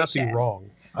 situation. I did nothing wrong.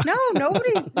 No,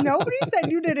 nobody said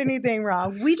you did anything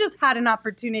wrong. We just had an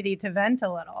opportunity to vent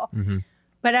a little. Mhm.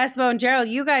 But Espo and Gerald,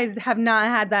 you guys have not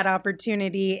had that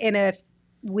opportunity in a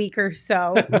week or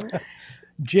so.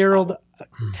 Gerald,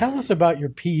 tell us about your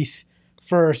piece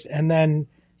first, and then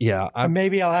Yeah,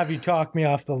 Maybe I'll have you talk me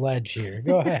off the ledge here.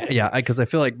 Go ahead. yeah, because I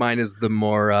feel like mine is the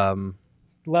more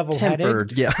Level-headed.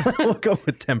 tempered. Yeah, we'll go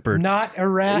with tempered. Not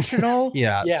irrational.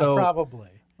 Yeah, Yeah, so probably.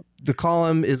 the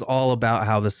column is all about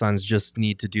how the Suns just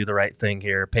need to do the right thing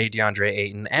here, pay DeAndre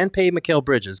Ayton and pay Mikal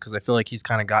Bridges, because I feel like he's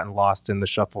kind of gotten lost in the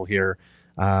shuffle here.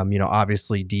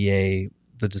 Obviously DA,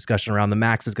 the discussion around the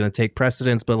max is going to take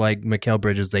precedence, but like Mikal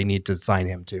Bridges, they need to sign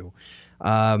him too.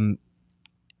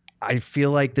 I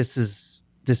feel like this is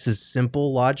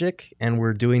simple logic, and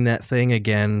we're doing that thing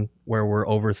again where we're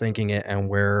overthinking it, and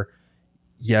where,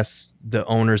 yes, the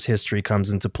owner's history comes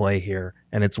into play here,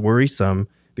 and it's worrisome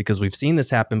because we've seen this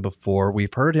happen before.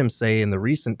 We've heard him say in the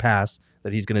recent past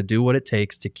that he's going to do what it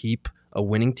takes to keep a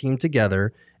winning team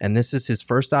together, and this is his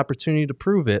first opportunity to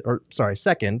prove it,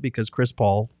 second, because Chris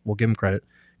Paul, we'll give him credit,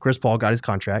 Chris Paul got his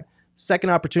contract, second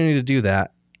opportunity to do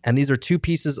that, and these are two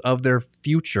pieces of their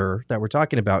future that we're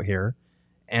talking about here,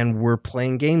 and we're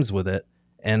playing games with it,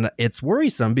 and it's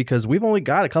worrisome because we've only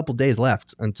got a couple days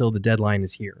left until the deadline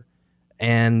is here,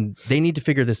 and they need to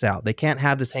figure this out. They can't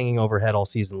have this hanging overhead all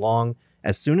season long.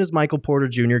 As soon as Michael Porter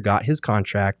Jr. got his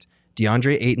contract,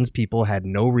 DeAndre Ayton's people had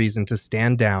no reason to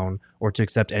stand down or to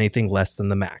accept anything less than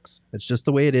the max. It's just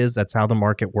the way it is. That's how the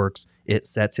market works. It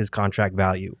sets his contract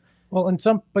value. Well,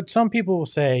 some people will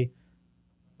say,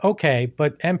 okay,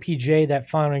 but MPJ, that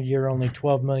final year, only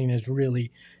 $12 million is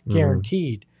really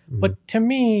guaranteed. Mm-hmm. But to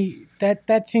me,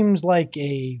 that seems like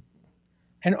an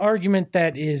argument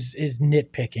that is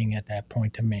nitpicking at that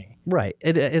point to me. Right.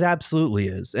 It absolutely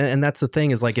is. And that's the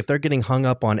thing, is like, if they're getting hung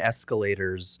up on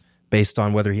escalators based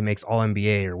on whether he makes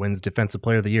All-NBA or wins Defensive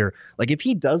Player of the Year, like, if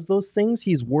he does those things,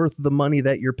 he's worth the money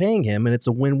that you're paying him, and it's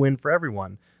a win-win for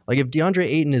everyone. Like, if DeAndre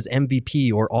Ayton is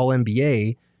MVP or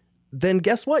All-NBA, then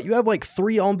guess what? You have like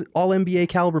 3 All-NBA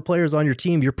caliber players on your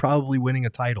team. You're probably winning a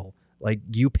title. Like,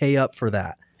 you pay up for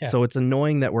that. Yeah. So it's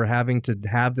annoying that we're having to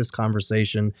have this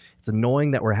conversation. It's annoying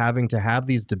that we're having to have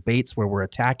these debates where we're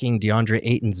attacking DeAndre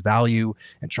Ayton's value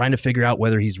and trying to figure out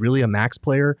whether he's really a max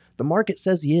player. The market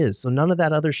says he is, so none of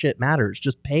that other shit matters.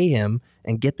 Just pay him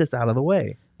and get this out of the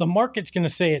way. The market's going to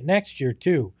say it next year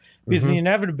too, because the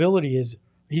inevitability is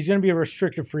he's going to be a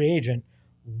restricted free agent.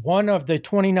 One of the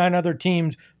 29 other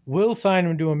teams will sign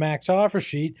him to a max offer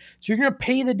sheet, so you're going to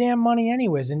pay the damn money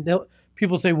anyways. And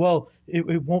people say, well,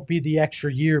 it won't be the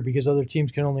extra year because other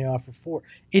teams can only offer 4.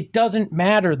 It doesn't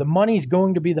matter. The money's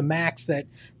going to be the max that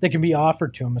can be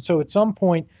offered to him. So at some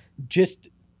point, just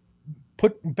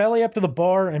put belly up to the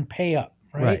bar and pay up,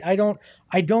 right? I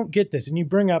don't get this. And you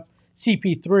bring up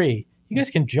CP3. You guys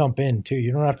can jump in too.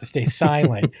 You don't have to stay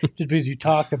silent just because you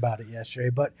talked about it yesterday.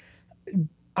 But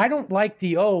I don't like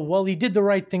he did the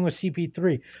right thing with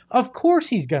CP3. Of course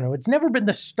he's going to. It's never been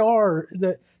the star,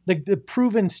 the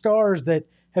proven stars that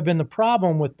have been the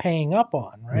problem with paying up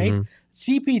on, right?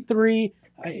 CP3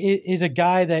 is a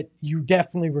guy that you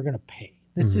definitely were going to pay.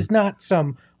 This is not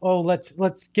some,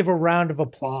 let's give a round of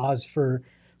applause for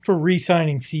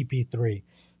re-signing CP3.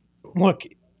 Look,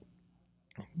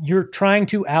 you're trying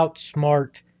to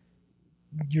outsmart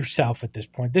yourself at this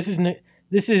point.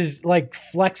 This is like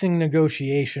flexing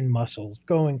negotiation muscles,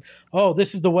 going,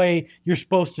 this is the way you're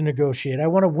supposed to negotiate. I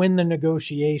want to win the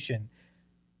negotiation.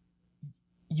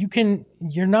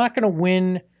 You're not going to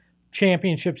win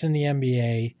championships in the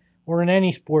NBA or in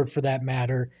any sport for that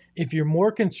matter if you're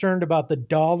more concerned about the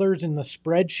dollars in the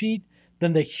spreadsheet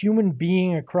than the human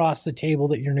being across the table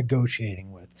that you're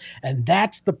negotiating with. And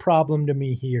that's the problem to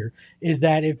me here, is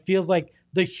that it feels like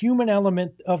the human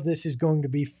element of this is going to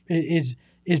be is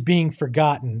being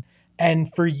forgotten.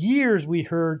 And for years we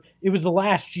heard it was the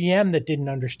last GM that didn't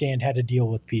understand how to deal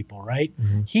with people, right?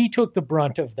 He took the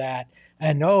brunt of that,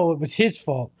 and it was his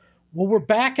fault. Well, we're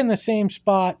back in the same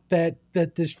spot that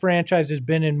this franchise has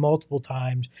been in multiple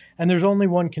times, and there's only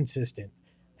one consistent.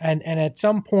 And at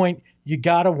some point, you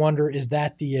got to wonder, is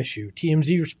that the issue?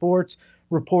 TMZ Sports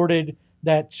reported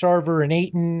that Sarver and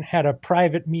Ayton had a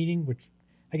private meeting, which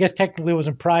I guess technically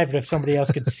wasn't private if somebody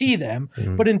else could see them,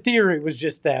 but in theory it was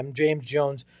just them. James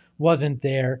Jones wasn't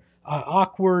there.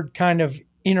 Awkward kind of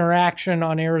interaction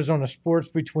on Arizona sports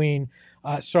between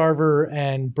Sarver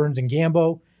and Burns and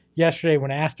Gambo. Yesterday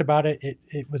when asked about it,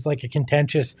 it was like a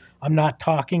contentious, I'm not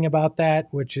talking about that,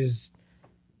 which is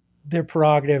their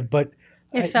prerogative, but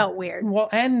it felt weird. Well,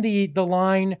 and the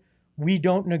line, we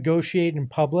don't negotiate in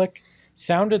public,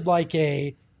 sounded like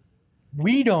a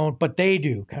we don't, but they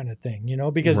do kind of thing,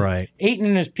 because Ayton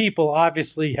and his people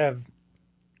obviously have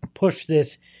pushed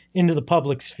this into the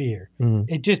public sphere.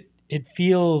 It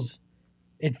feels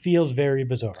very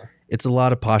bizarre. It's a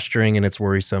lot of posturing, and it's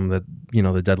worrisome that,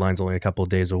 the deadline's only a couple of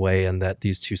days away and that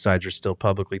these two sides are still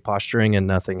publicly posturing and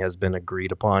nothing has been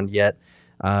agreed upon yet.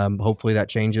 Hopefully that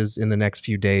changes in the next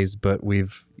few days, but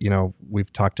we've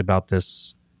talked about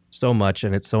this so much,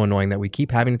 and it's so annoying that we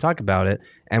keep having to talk about it,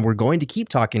 and we're going to keep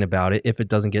talking about it if it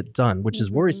doesn't get done, which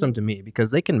is worrisome to me,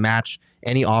 because they can match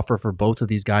any offer for both of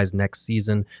these guys next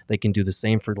season. They can do the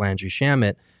same for Landry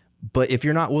Shamet, but if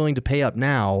you're not willing to pay up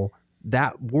now,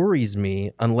 that worries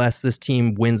me, unless this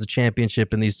team wins a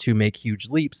championship and these two make huge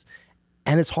leaps.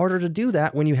 And it's harder to do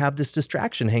that when you have this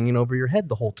distraction hanging over your head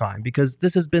the whole time, because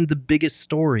this has been the biggest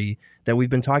story that we've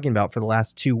been talking about for the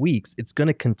last 2 weeks. It's going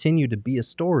to continue to be a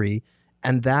story,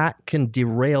 and that can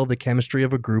derail the chemistry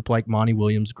of a group like Monty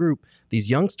Williams' group, these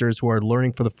youngsters who are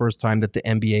learning for the first time that the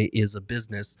NBA is a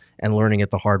business and learning it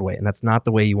the hard way. And that's not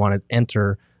the way you want to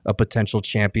enter a potential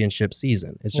championship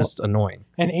season. It's just annoying.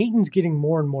 And Ayton's getting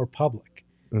more and more public.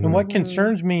 And what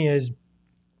concerns me is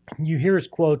you hear his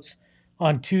quotes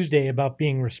on Tuesday about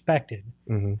being respected.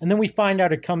 And then we find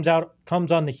out it comes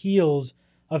on the heels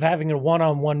of having a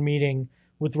one-on-one meeting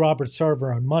with Robert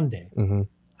Sarver on Monday.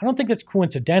 I don't think that's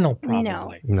coincidental,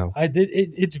 probably. No.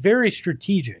 It's very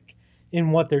strategic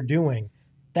in what they're doing.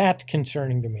 That's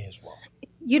concerning to me as well.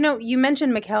 You know, you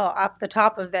mentioned Mikal off the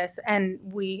top of this, and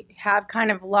we have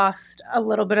kind of lost a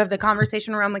little bit of the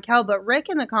conversation around Mikal, but Rick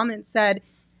in the comments said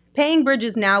paying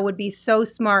Bridges now would be so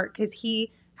smart because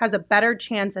he has a better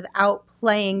chance of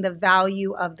outplaying the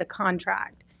value of the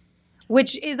contract,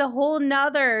 which is a whole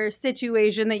nother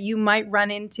situation that you might run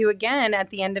into again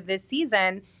at the end of this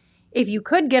season. If you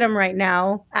could get him right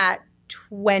now at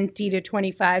 20 to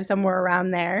 25, somewhere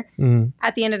around there,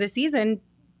 at the end of the season,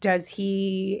 does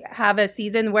he have a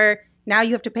season where now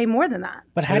you have to pay more than that?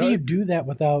 But how do you do that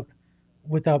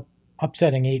without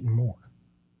upsetting Ayton more?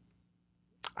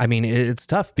 I mean, it's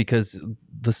tough because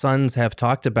the Suns have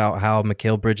talked about how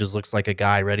Mikal Bridges looks like a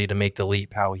guy ready to make the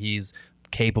leap, how he's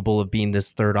capable of being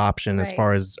this third option as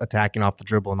far as attacking off the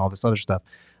dribble and all this other stuff.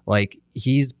 Like,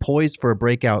 he's poised for a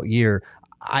breakout year.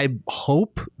 I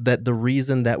hope that the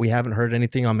reason that we haven't heard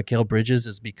anything on Mikal Bridges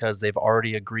is because they've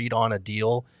already agreed on a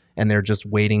deal and they're just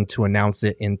waiting to announce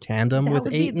it in tandem with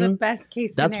Ayton. That would be the best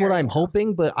case scenario. That's what I'm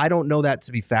hoping, but I don't know that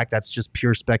to be fact. That's just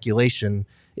pure speculation.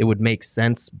 It would make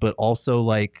sense, but also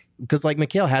because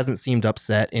Mikal hasn't seemed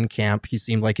upset in camp. He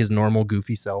seemed like his normal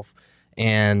goofy self,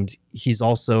 and he's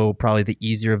also probably the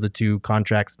easier of the two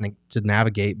contracts to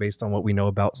navigate based on what we know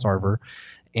about Sarver.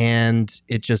 And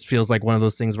it just feels like one of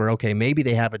those things where, okay, maybe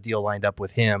they have a deal lined up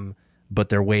with him, but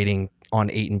they're waiting on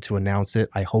Ayton to announce it.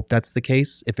 I hope that's the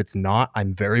case. If it's not,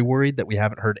 I'm very worried that we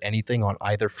haven't heard anything on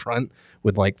either front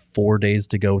with 4 days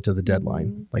to go to the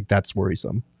deadline. That's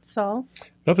worrisome. So?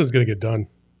 Nothing's going to get done.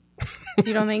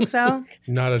 You don't think so?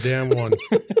 Not a damn one.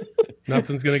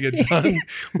 Nothing's going to get done.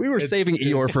 We were saving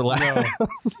Eeyore for last.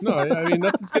 No, I mean,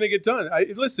 nothing's going to get done.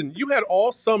 Listen, you had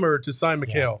all summer to sign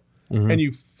Mikal. And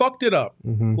you fucked it up.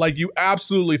 You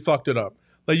absolutely fucked it up.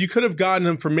 You could have gotten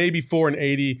him for maybe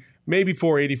 $480, maybe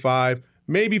 $485,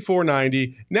 maybe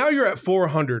 $490. Now you're at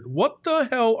 $400. What the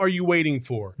hell are you waiting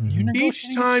for?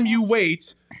 Each time you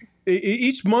wait,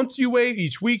 each month you wait,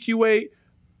 each week you wait,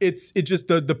 it just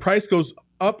the price goes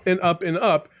up and up and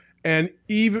up. And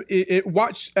even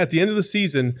watch at the end of the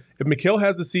season, if Mikal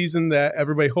has the season that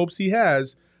everybody hopes he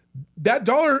has, that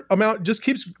dollar amount just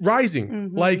keeps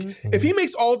rising. If he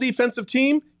makes all defensive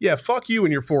team, yeah, fuck you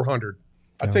and you're 400.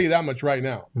 I'll tell you that much right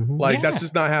now. That's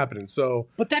just not happening. So,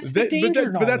 but that's the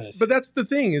danger. But that's the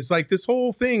thing is this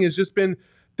whole thing has just been,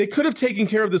 they could have taken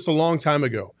care of this a long time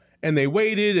ago, and they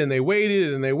waited and they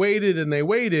waited and they waited and they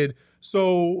waited.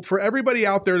 So for everybody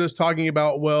out there that's talking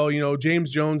about, James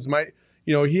Jones might,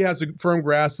 he has a firm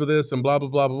grasp of this and blah, blah,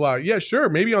 blah, blah, blah. Yeah, sure.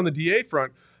 Maybe on the DA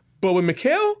front, but with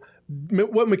Mikal,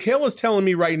 what Mikal is telling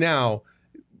me right now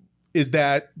is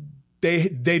that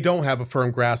they don't have a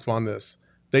firm grasp on this.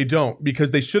 They don't,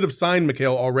 because they should have signed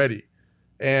Mikal already.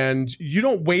 And you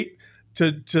don't wait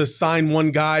to sign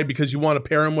one guy because you want to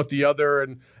pair him with the other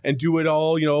and do it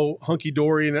all,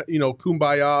 hunky-dory and,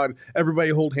 kumbaya and everybody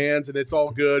hold hands and it's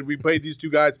all good. We played these two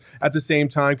guys at the same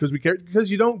time because we care,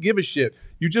 because you don't give a shit.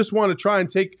 You just want to try and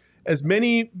take as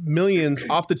many millions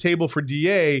off the table for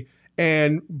DA.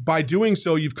 And by doing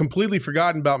so, you've completely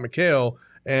forgotten about Mikal.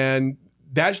 And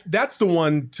that's the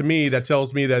one to me that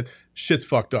tells me that shit's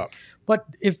fucked up. But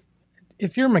if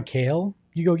you're Mikal,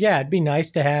 you go, yeah, it'd be nice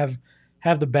to have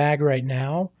the bag right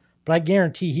now. But I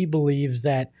guarantee he believes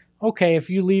that, okay, if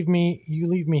you leave me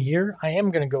here, I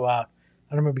am going to go out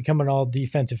and I'm going to become an all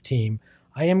defensive team.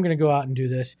 I am going to go out and do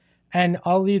this. And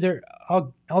I'll either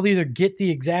get the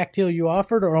exact deal you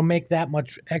offered, or I'll make that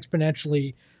much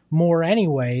exponentially more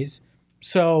anyways.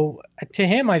 So to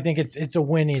him, I think it's a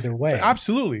win either way.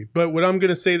 Absolutely. But what I'm going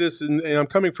to say this, and I'm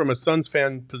coming from a Suns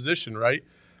fan position, right?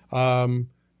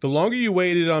 the longer you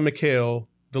waited on Mikal,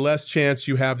 the less chance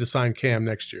you have to sign Cam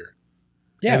next year.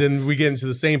 Yeah. And then we get into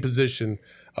the same position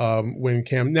when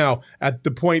Cam. Now, at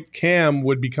the point Cam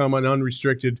would become an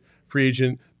unrestricted free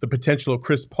agent, the potential of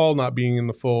Chris Paul not being in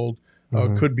the fold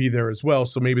could be there as well.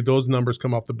 So maybe those numbers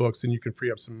come off the books and you can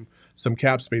free up some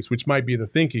cap space, which might be the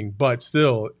thinking. But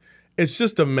still, it's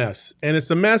just a mess. And it's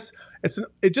a mess.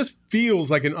 It just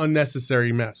feels like an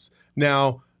unnecessary mess.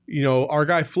 Now, you know, our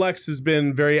guy Flex has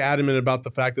been very adamant about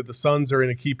the fact that the Suns are in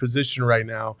a key position right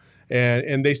now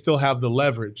and they still have the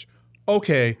leverage.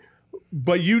 Okay,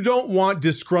 but you don't want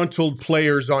disgruntled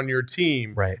players on your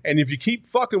team. Right. And if you keep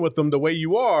fucking with them the way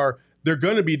you are, they're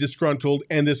going to be disgruntled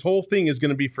and this whole thing is going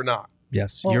to be for naught.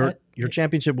 Yes, Well, your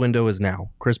championship window is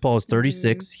now. Chris Paul is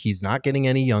 36. He's not getting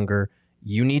any younger.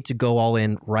 You need to go all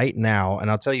in right now.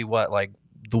 And I'll tell you what, like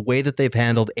the way that they've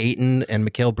handled Ayton and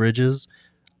Mikal Bridges,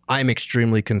 I'm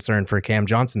extremely concerned for Cam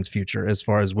Johnson's future as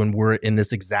far as when we're in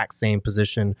this exact same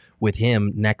position with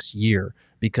him next year.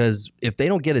 Because if they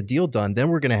don't get a deal done, then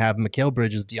we're going to have Mikal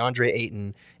Bridges, DeAndre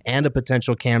Ayton, and a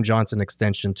potential Cam Johnson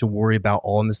extension to worry about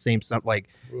all in the same. Like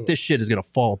this shit is going to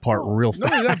fall apart real fast.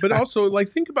 Not only that, but also like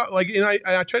think about like, and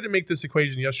I tried to make this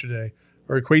equation yesterday,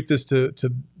 or equate this to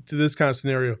this kind of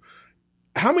scenario.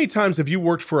 How many times have you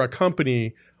worked for a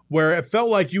company where it felt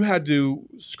like you had to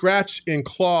scratch and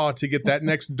claw to get that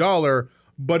next dollar,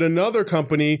 but another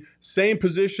company, same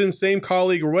position, same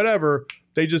colleague or whatever,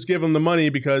 they just give them the money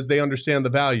because they understand the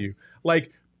value.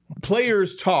 Like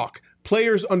players talk.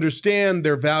 Players understand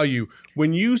their value.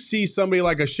 When you see somebody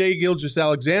like a Shai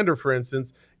Gilgeous-Alexander, for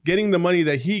instance, getting the money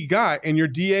that he got, and your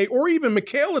DA, or even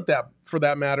Mikal at that, for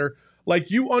that matter,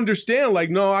 like you understand, like,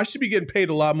 no, I should be getting paid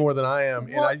a lot more than I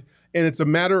am. Well, and it's a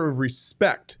matter of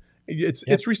respect.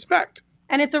 It's respect.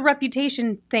 And it's a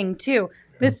reputation thing, too.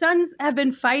 The Suns have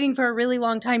been fighting for a really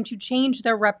long time to change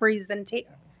their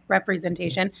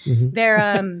representation. Their,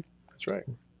 That's right.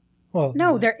 Well,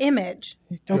 no, their image.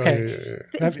 okay.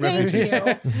 Thank you.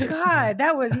 God,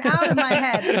 that was out of my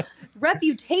head.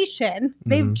 Reputation.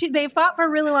 They've fought for a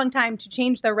really long time to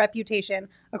change their reputation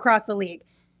across the league.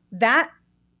 That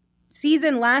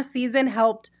last season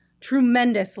helped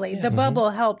tremendously. Yes. The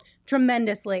bubble helped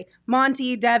tremendously.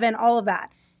 Monty, Devin, all of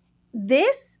that.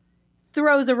 This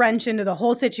throws a wrench into the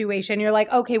whole situation. You're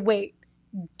like, okay, wait,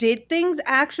 did things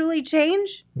actually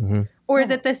change? Or is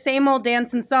it the same old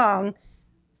dance and song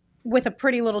with a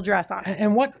pretty little dress on it?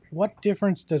 And what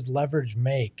difference does leverage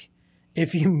make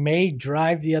if you may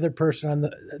drive the other person on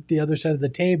the other side of the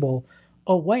table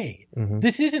away?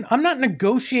 This isn't. I'm not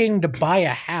negotiating to buy a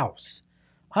house.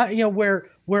 Where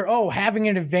having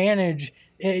an advantage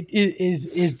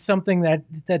is something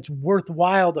that's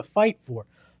worthwhile to fight for.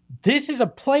 This is a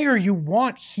player you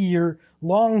want here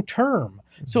long term.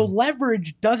 So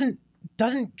leverage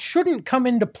shouldn't come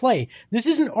into play. This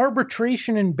isn't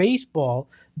arbitration in baseball.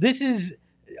 This is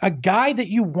a guy that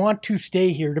you want to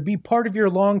stay here to be part of your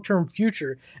long-term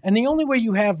future. And the only way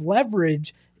you have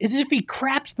leverage is if he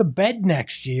craps the bed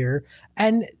next year.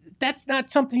 And that's not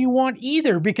something you want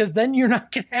either, because then you're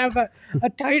not going to have a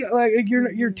title.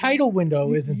 Your title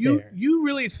window isn't there. You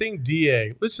really think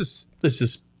DA? Let's just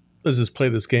play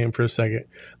this game for a second.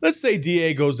 Let's say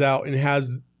DA goes out and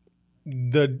has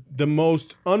the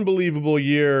most unbelievable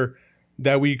year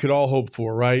that we could all hope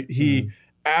for, right? He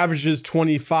averages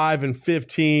 25 and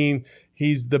 15.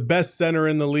 He's the best center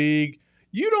in the league.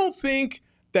 You don't think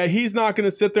that he's not going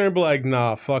to sit there and be like,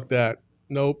 nah, fuck that.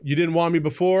 Nope, you didn't want me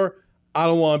before. I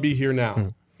don't want to be here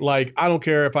now. Like, I don't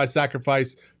care if I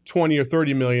sacrifice 20 or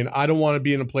 30 million. I don't want to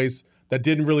be in a place that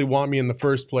didn't really want me in the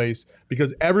first place,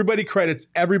 because everybody credits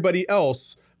everybody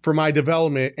else for my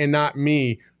development and not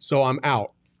me. So I'm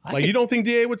out. You don't think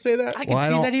DA would say that? I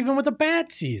can see that even with a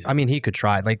bad season. I mean, he could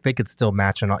try. Like, they could still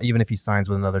match even if he signs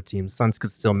with another team. Suns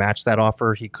could still match that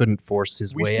offer. He couldn't force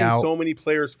his way out. We've seen so many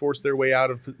players force their way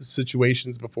out of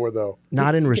situations before, though.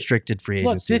 Not in restricted free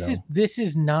agency. Look, this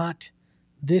is not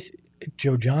this.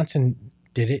 Joe Johnson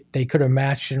did it. They could have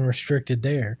matched and restricted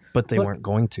there, but they weren't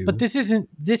going to. But this isn't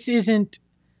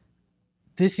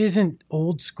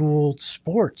old school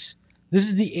sports. This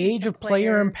is the age of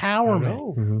player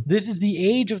empowerment. This is the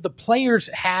age of the players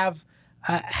have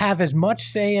as much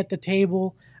say at the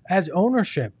table as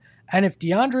ownership. And if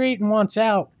DeAndre Ayton wants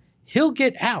out, he'll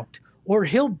get out. Or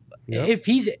if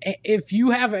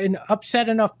you have an upset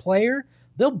enough player,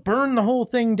 they'll burn the whole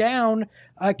thing down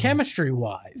chemistry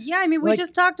wise. Yeah, I mean, we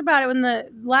just talked about it in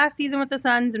the last season with the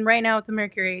Suns and right now with the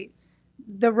Mercury.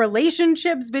 The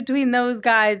relationships between those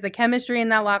guys, the chemistry in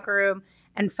that locker room,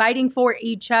 and fighting for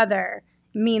each other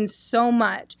means so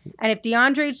much. And if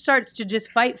DeAndre starts to just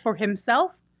fight for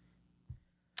himself,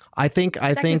 I think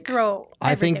throw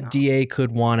I everything think off. DA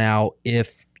could want out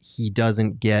if he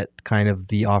doesn't get kind of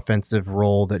the offensive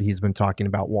role that he's been talking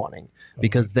about wanting.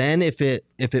 Because then if it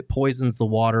poisons the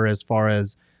water as far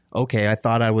as, okay, I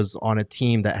thought I was on a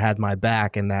team that had my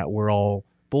back and that we're all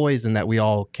boys and that we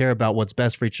all care about what's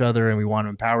best for each other and we want to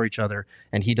empower each other,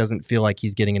 and he doesn't feel like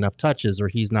he's getting enough touches or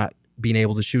he's not being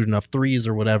able to shoot enough threes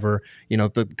or whatever,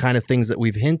 the kind of things that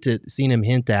we've seen him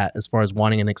hint at as far as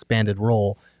wanting an expanded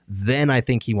role, then I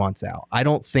think he wants out. I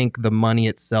don't think the money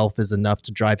itself is enough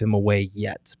to drive him away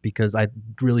yet, because I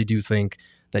really do think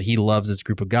that he loves this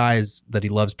group of guys, that he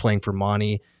loves playing for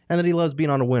Monty, and that he loves being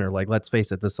on a winner. Like, let's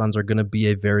face it, the Suns are going to be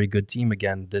a very good team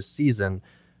again this season,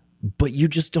 but you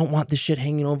just don't want this shit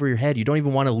hanging over your head. You don't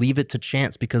even want to leave it to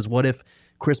chance, because what if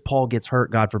Chris Paul gets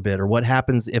hurt, God forbid, or what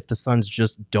happens if the Suns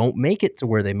just don't make it to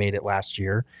where they made it last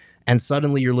year? And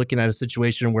suddenly you're looking at a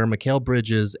situation where Mikal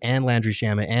Bridges and Landry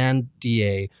Shamet and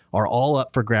DA are all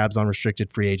up for grabs on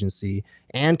restricted free agency,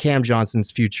 and Cam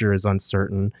Johnson's future is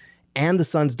uncertain, and the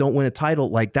Suns don't win a title.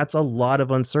 Like, that's a lot of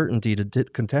uncertainty to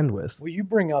contend with. Well, you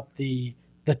bring up the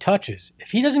touches. If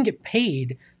he doesn't get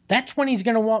paid, that's when he's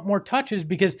going to want more touches,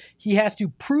 because he has to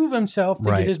prove himself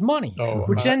to get his money,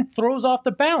 which then throws off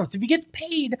the balance. If he gets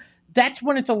paid, that's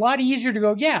when it's a lot easier to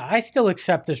go, yeah, I still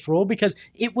accept this role because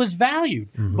it was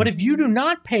valued. Mm-hmm. But if you do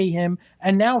not pay him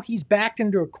and now he's backed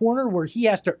into a corner where he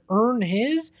has to earn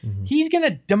his, he's going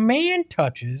to demand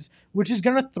touches, which is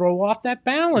going to throw off that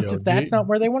balance if that's not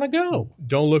where they want to go.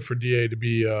 Don't look for DA to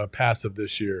be passive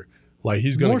this year. Like,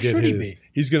 he's going to get his.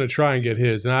 He's going to try and get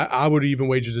his. And I would even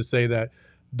wager to say that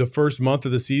the first month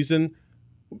of the season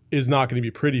is not going to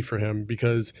be pretty for him,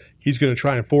 because he's going to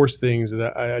try and force things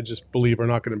that I just believe are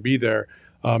not going to be there,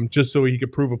 just so he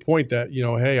could prove a point that,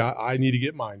 hey, I need to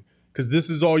get mine, because this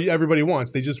is all everybody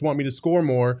wants. They just want me to score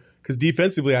more, because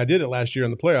defensively I did it last year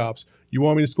in the playoffs. You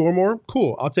want me to score more?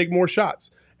 Cool. I'll take more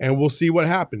shots, and we'll see what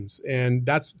happens. And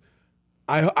that's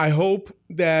I hope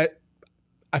that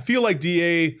 – I feel like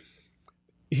DA,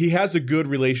 he has a good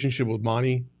relationship with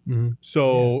Monty. Mm-hmm.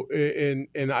 So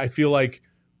and I feel like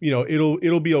 –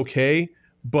 it'll be okay.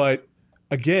 But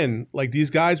again, like, these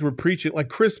guys were preaching, like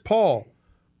Chris Paul.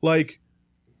 Like,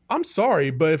 I'm sorry,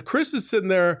 but if Chris is sitting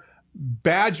there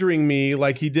badgering me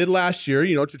like he did last year,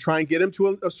 to try and get him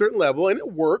to a certain level, and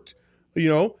it worked,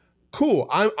 cool.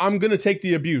 I'm going to take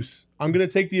the abuse. I'm going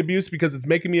to take the abuse because it's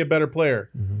making me a better player.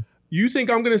 Mm-hmm. You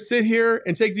think I'm going to sit here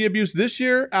and take the abuse this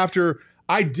year after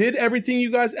I did everything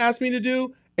you guys asked me to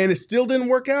do and it still didn't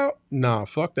work out? Nah,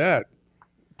 fuck that.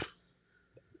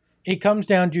 It comes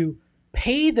down to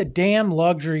pay the damn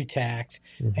luxury tax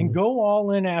and go all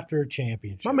in after a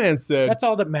championship. My man said, that's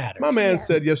all that matters. My man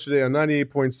said yesterday on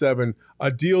 98.7,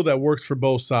 a deal that works for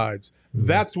both sides.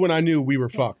 That's when I knew we were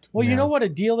fucked. Well, you know what? A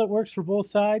deal that works for both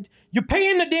sides? You're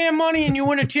paying the damn money and you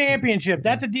win a championship.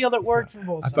 That's a deal that works for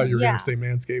both sides. I thought you were going to say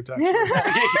Manscaped, actually.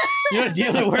 You know a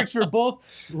deal that works for both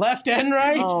left and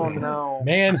right? Oh, no.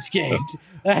 Manscaped.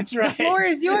 That's right. The floor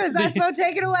is yours. Espo,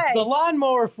 take it away. The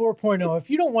Lawnmower 4.0. If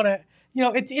you don't want to,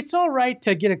 it's all right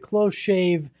to get a close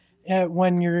shave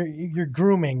when you're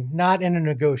grooming, not in a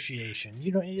negotiation.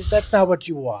 That's not what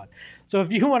you want. So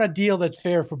if you want a deal that's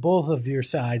fair for both of your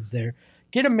sides there,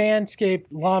 get a Manscaped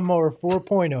Lawnmower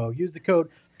 4.0. Use the code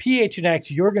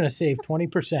PHNX. You're going to save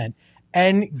 20%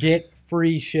 and get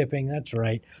free shipping. That's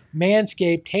right.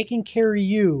 Manscaped, taking care of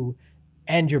you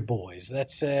and your boys.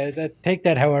 That's take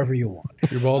that however you want.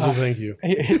 Your balls will thank you.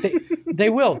 They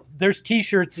will. There's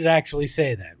T-shirts that actually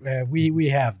say that. We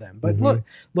have them. But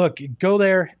look, go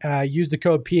there. Use the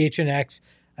code PHNX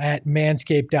at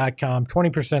manscaped.com.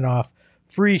 20% off,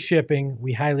 free shipping.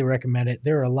 We highly recommend it.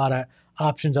 There are a lot of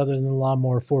options other than the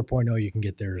Lawnmower 4.0 you can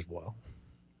get there as well.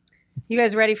 You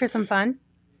guys ready for some fun?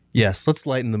 Yes, let's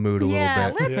lighten the mood a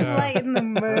little bit. Let's lighten the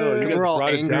mood. You guys We're all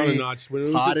brought angry. it down a notch. When It's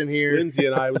it was hot just in here. Lindsay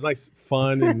and I, it was nice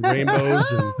fun and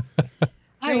rainbows. And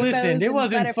I listened. It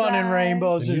wasn't fun and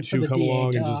rainbows. you for two the come DA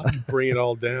along and talk. just bring it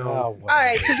all down. Oh, wow. All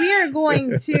right, so we are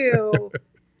going to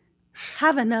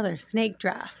have another snake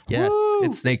draft. Yes, Woo!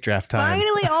 it's snake draft time.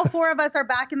 Finally, all four of us are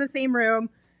back in the same room.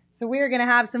 So we are going to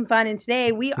have some fun. And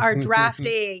today we are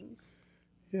drafting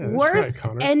Yeah, that's worst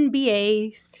right, Connor.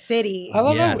 NBA city. I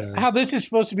love Yes. how this is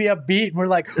supposed to be upbeat, and we're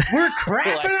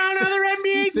crapping on other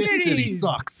NBA This cities. city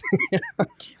sucks.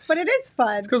 But it is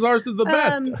fun. It's because ours is the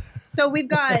best. So we've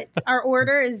got our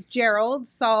order is Gerald,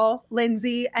 Saul,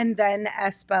 Lindsay, and then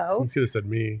Espo. You could have said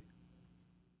me.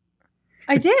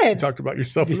 I You did. talked about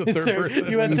yourself as a third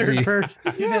person. You went Lindsay. third person.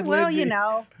 You Yeah, said well, Lindsay. you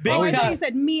know. Big Oh, I thought time. you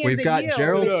said me as We've in got you.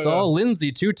 Gerald, Yeah, yeah. Saul,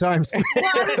 Lindsay 2 times. Well,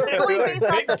 I was going based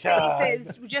off Big the time.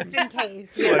 faces, just in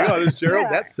case. You're like, oh, there's Gerald, Yeah.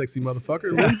 that sexy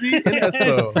motherfucker. Lindsay and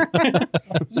Espo.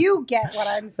 You get what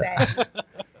I'm saying.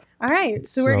 All right,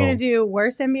 so we're So- gonna do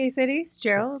worst NBA cities,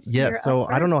 Gerald. Yeah, you're so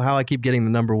up I don't know first. how I keep getting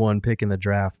the number 1 pick in the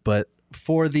draft, but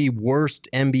for the worst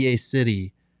NBA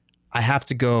city, I have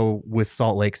to go with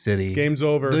Salt Lake City. Game's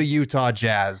over. The Utah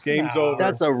Jazz. Game's No. over.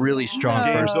 That's a really strong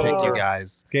No. first pick, Game's you over.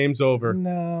 guys. Game's over.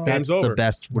 No. That's Game's over. the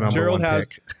best number Gerald 1 has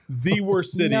pick. the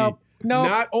worst city, Nope.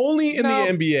 not only in Nope.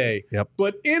 the NBA, Yep.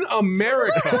 but in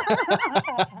America.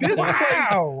 This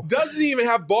Wow. place doesn't even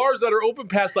have bars that are open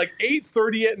past like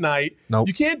 8:30 at night. Nope.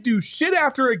 You can't do shit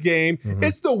after a game. Mhm.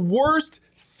 It's the worst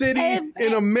city in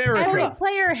Every America.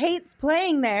 player hates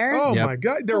playing there. Oh Yep. my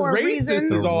god, they're For racist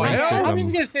reasons. as all They're hell. I'm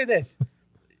just gonna say this.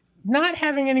 Not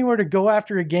having anywhere to go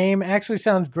after a game actually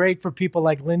sounds great for people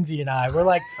like Lindsay and I. We're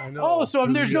like, I know. oh, so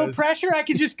there's You no guys- prure. I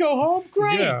can just go home.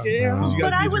 Great. Yeah. Yeah. 'Cause you guys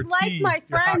But I need would your like tea, my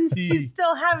your hot friends to tea.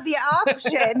 still have the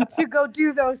option to go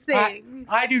do those things.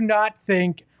 I do not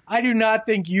think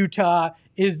Utah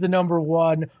is the number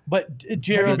 1, but Have you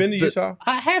Gerald, been to Utah?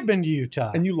 I have been to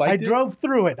Utah. And you liked I it? drove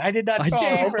through it. I did not I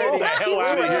stay drove for through any. Get the hell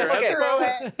out of here. Okay.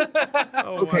 Espo.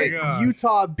 Oh my god.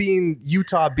 Utah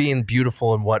being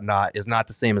beautiful and whatnot is not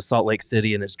the same as Salt Lake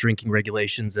City and its drinking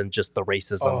regulations and just the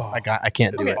racism. Oh, I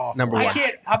can't do it's it. awful. Number I 1.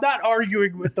 can't. I'm not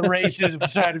arguing with the racism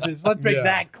side of this. Let's make Yeah.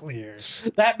 that clear.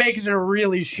 That makes it a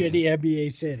really shitty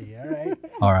NBA city. All right.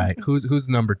 All right, who's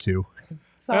number 2?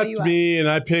 Saw That's you up. me, and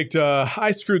I picked.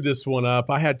 I screwed this one up.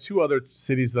 I had 2 other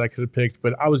cities that I could have picked,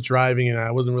 but I was driving and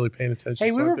I wasn't really paying attention. Hey,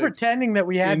 so we I were picked pretending that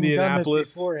we hadn't done this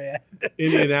Indianapolis. beforehand.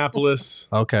 Indianapolis.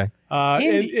 Okay. And,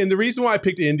 Indy. and the reason why I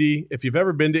picked Indy, if you've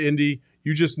ever been to Indy,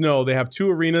 you just know they have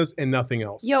 2 arenas and nothing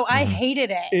else. Yo, I Mhm.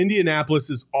 hated it. Indianapolis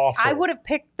is awful. I would have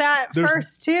picked that There's-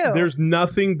 first too. There's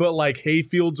nothing but like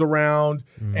hayfields around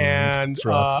and it's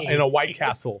rough. a White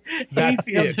Castle. That's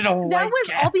Hayfields it. and a that White was,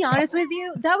 I'll be Castle. honest with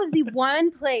you, that was the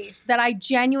one place that I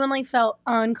genuinely felt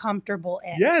uncomfortable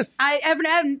in. Yes.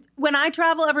 When I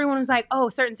travel, everyone was like, "Oh,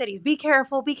 certain cities, be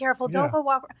careful, don't Yeah. go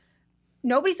walk."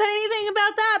 Nobody said anything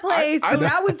about that place, I- but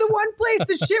that was the one place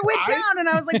the shit went I- down, and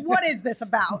I was like, "What is this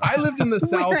about?" I lived in the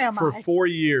Where am South for I? 4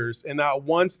 years, and not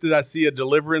once did I see a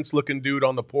Deliverance-looking dude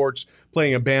on the porch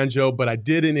playing a banjo, but I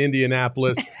did in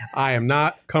Indianapolis. I am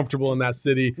not comfortable in that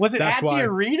city. Was it That's at why the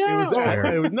arena? It was, Fair.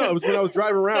 it was when I was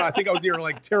driving around. I think I was near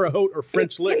like Terre Haute or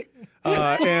French Lick. Those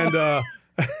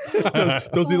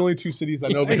are the only 2 cities I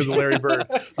know because of Larry Bird.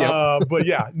 But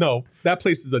yeah, no, that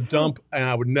place is a dump, and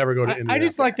I would never go to I Indianapolis.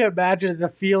 just like to imagine the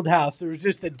field house. There was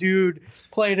just a dude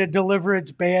playing a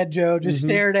Deliverance banjo, just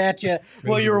stared at you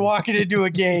while you were walking into a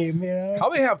game. You know? How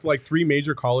they have like 3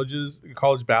 major college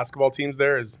basketball teams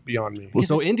there is beyond me. Well,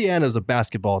 so Indiana's a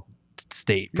basketball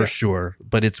state for Yeah. sure,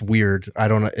 but it's weird. I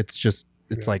don't know. It's just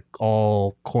Yeah. like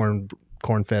all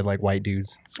corn-fed like white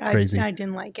dudes. It's crazy. I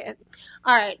didn't like it.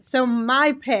 All right, so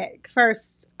my pick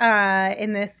first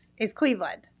in this is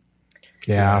Cleveland.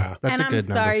 yeah, that's and a good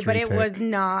I'm sorry, number but 3 it pick. was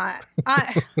not.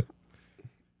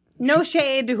 No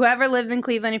shade to whoever lives in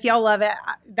Cleveland. If y'all love it,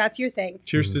 that's your thing.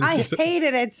 Kirsten, I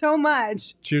hated it so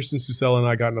much. Kirsten Susella and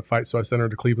I got in a fight, so I sent her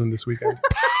to Cleveland this weekend.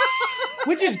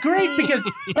 Which is great because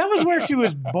that was where she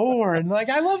was born. Like,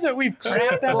 I love that we've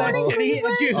crapped on born that in city.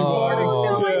 And she was Cleveland? born in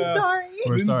Oh, no, yeah. I'm sorry.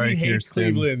 We're Lindsay sorry, hates Kirsten.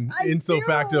 Cleveland. I In so do.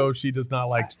 facto, she does not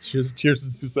like Kirsten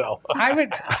Susella. I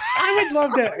would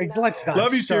love to. Let's not.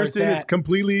 Love you, start Kirsten. that. It's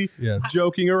completely Yes.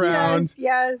 joking around.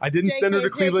 Yes. I didn't send her to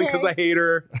JK. Cleveland because I hate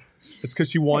her. It's because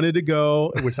she wanted to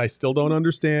go, which I still don't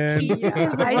understand. Yeah,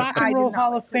 The Rock I and did Roll not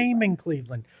Hall like of Fame in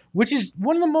Cleveland, which is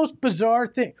one of the most bizarre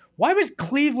things. Why was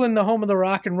Cleveland the home of the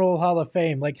Rock and Roll Hall of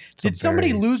Fame? Like, did somebody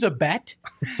very- lose a bet?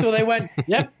 So they went,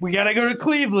 "Yep, we got to go to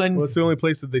Cleveland." Well, it's the only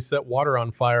place that they set water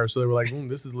on fire, so they were like,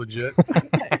 this is legit.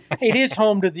 It is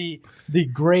home to the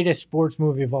greatest sports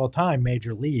movie of all time,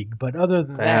 Major League. But other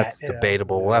than That's that, you know.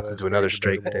 debatable. We'll have to do another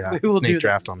straight debatable. We will do snake that.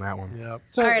 draft on that one. Yep.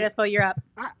 So All right, Espo, you're up.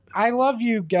 I love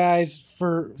you guys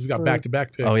for. He's got for-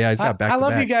 back-to-back picks. Oh yeah, he's got back I to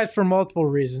love back. you guys for multiple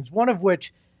reasons. One of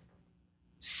which,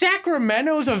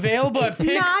 Sacramento's available It's at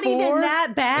pick not 4. even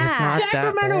that bad. It's not that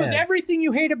Sacramento is bad. everything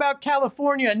you hate about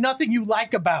California and nothing you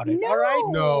like about it. No. All right.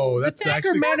 No, that's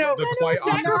actually Sacramento- the quite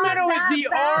opposite. Sacramento is the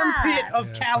Not that armpit bad. of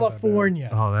Yeah, it's not that bad. California.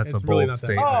 Oh, that's It's a really bold not that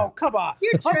statement. Oh, come on.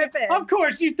 You're tripping. Of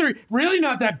course, you three. Really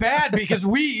not that bad because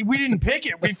we didn't pick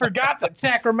it. We forgot that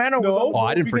Sacramento was No. Oh,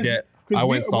 I didn't Because- forget. 'Cause I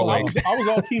went Salt Lake. I was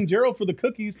all Team Gerald for the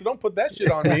cookies, so don't put that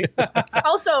shit on me.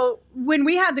 Also, when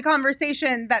we had the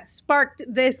conversation that sparked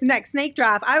this next snake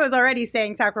draft, I was already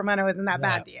saying Sacramento isn't that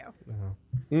bad to you.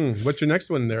 What's your next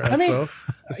one there, I mean, Espo?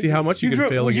 Let's see how much you can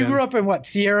fail again. You grew up in what,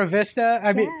 Sierra Vista?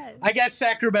 I mean, Yes. I guess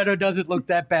Sacramento doesn't look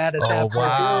that bad at that Oh, point.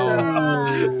 wow.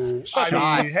 I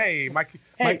mean, hey,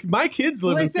 my kids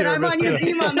live in Listen, Sierra I'm on your Vista.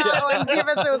 team on that one. Sierra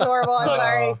Vista was horrible. I'm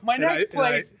sorry. My next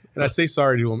place, And I say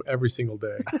sorry to them every single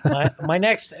day. my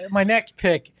next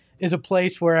pick is a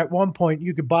place where at one point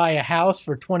you could buy a house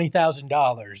for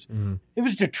 $20,000. It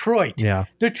was Detroit. Yeah.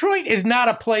 Detroit is not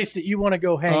a place that you want to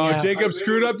go hang Oh, out. Jacob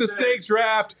screwed up the steak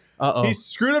draft. Uh-oh. He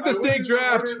screwed up the steak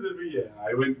draft.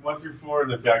 I went 1 through 4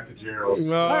 and then back to Gerald. All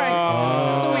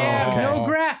right. So we have Okay. no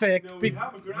graphic. No, we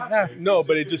have a graphic. No,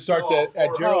 but it just starts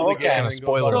at Gerald Oh, again. okay. and Kinda goes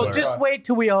spoiler all So the way alert. just up. wait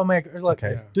till we all make. Look,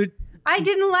 Okay. I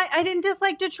didn't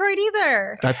dislike Detroit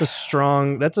either. That's a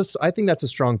strong. I think that's a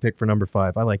strong pick for number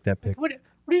 5. I like that pick. What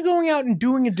are you going out and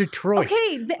doing in Detroit?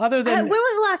 Okay. Other than when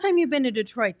was the last time you've been to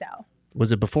Detroit, though?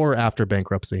 Was it before or after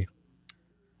bankruptcy?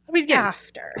 I mean, yeah.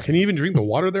 After. Can you even drink the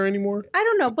water there anymore? I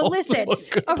don't know, but Also listen, a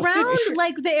good around position.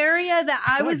 like the area that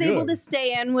I Not was able good. to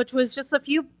stay in, which was just a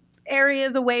few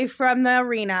areas away from the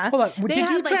arena. Hold on. They Did had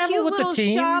you like travel cute with the little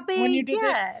team shopping. when you did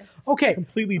yes. this? Okay.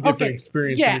 Completely different Okay.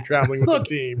 experience Yeah. when you're traveling with Look, the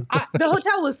team. The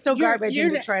hotel was still You're- garbage in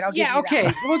you're- Detroit. I'll give yeah, you okay.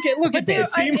 that. Look at But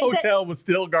this. The team hotel was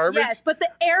still garbage. Yes, but the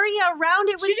area around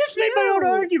it was She just cute. made my own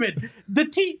argument. The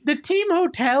team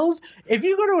hotels. If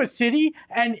you go to a city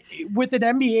and with an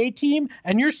NBA team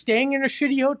and you're staying in a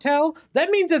shitty hotel, that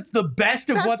means it's the best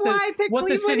of That's what why I the picked what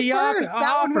the Cleveland city first. That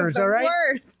one was offers. the All right.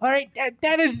 worst. All right,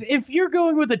 that is if you're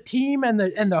going with a team and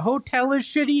the hotel is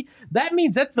shitty, that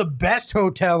means that's the best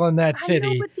hotel in that I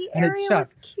city. know, but the and it area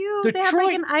sucks. was cute. They had like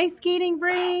Detroit- an ice skating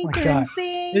rink my and God.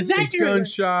 things. Is that your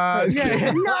Gunshots.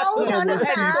 Yeah. No, none of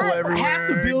People that. everywhere. half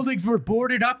the buildings were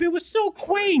boarded up? It was so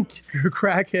quaint.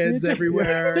 Crackheads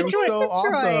everywhere. It was Detroit. so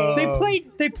awesome.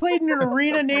 They played in an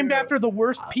arena named after the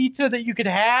worst pizza that you could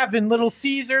have in Little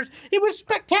Caesars. It was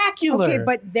spectacular. Okay,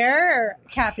 but their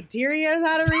cafeteria in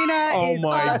that arena Oh is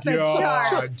my off the god!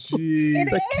 charts. Jeez. It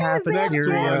The is. They have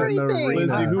cafeteria in the everything. arena.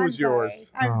 Lindsay, who I'm was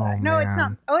yours? sorry. I'm Oh, sorry. No, it's man.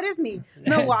 not. Oh, it is me.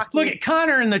 Milwaukee. Look at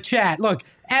Connor in the chat. Look,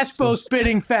 Espo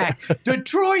spitting fact.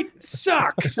 Detroit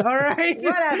sucks. All right.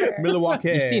 Whatever. Milwaukee.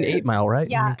 You've seen 8 Mile, right? I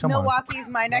Yeah, mean, come on. Milwaukee's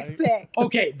my next pick.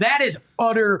 Okay, that is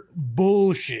utter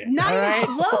bullshit. Not all right?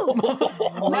 even close.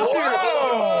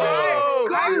 Whoa!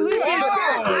 I lived in- Garbage.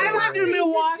 I lived in Nothing to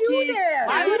Milwaukee. do there.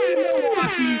 I lived in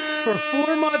Milwaukee for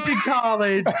 4 months in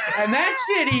college, and that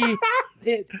city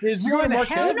is you go to one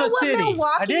Marquette? hell You of know a what city.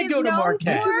 Milwaukee I did is go to known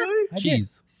Marquette. for? I did.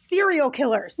 Cheese. Serial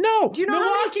killers. No, Do you know how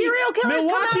many Milwaukee, serial killers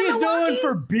Milwaukee come out of is known Milwaukee?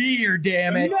 for beer.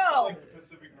 Damn it. No.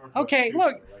 Okay,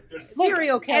 look.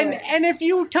 Serial killers. And if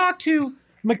you talk to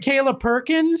Michaela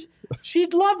Perkins,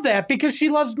 she'd love that because she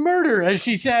loves murder, as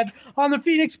she said on the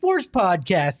Phoenix Sports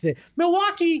Podcast.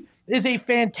 Milwaukee is a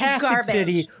fantastic Garbage.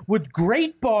 city with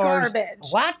great bars.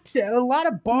 Garbage. A lot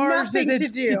of bars Nothing to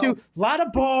do. A lot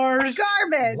of bars.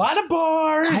 Garbage. A lot of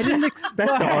bars. I didn't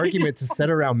expect the argument to set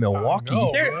around Milwaukee.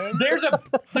 know. There's a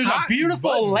Hot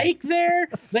beautiful button. lake there.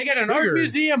 They got an art Triggered.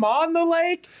 museum on the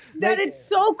lake. That it's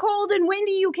so cold and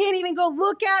windy you can't even go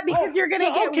look at because you're going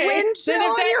to get wind chill Then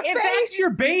on your if face. that's your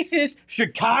basis,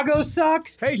 Chicago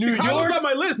sucks. Hey, New Chicago's York, on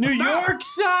my list. New Stop. York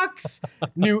sucks.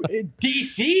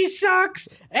 DC sucks.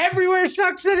 Everywhere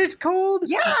sucks that it's cold.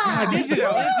 Yeah. God, this is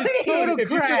total If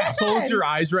you crap. just close your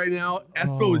eyes right now,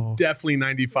 Espo is definitely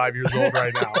 95 years old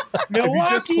right now. If you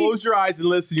just Milwaukee. close your eyes and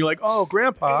listen, you're like, oh,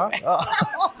 Grandpa,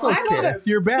 It's okay.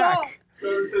 you're back. So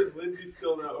it says Lindsay's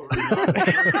still not over.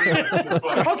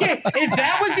 Okay, if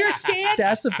that was your stance,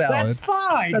 That's a valid. That's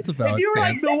fine. That's a valid If you were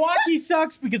stance. like Milwaukee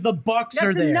sucks because the Bucks are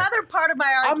That's there, another part of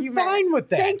my I'm argument. fine with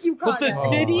that. Thank you, But the Connor.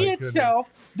 city Oh, my itself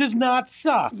does not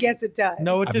suck. Yes, it does.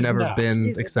 No, it I've does never not. been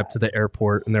Jesus except to the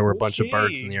airport, and there were a bunch of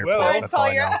birds in the Okay, airport. well- That's all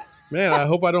I know. Man, I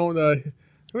hope I don't.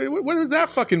 Wait, what does that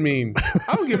fucking mean?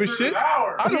 I don't give a shit.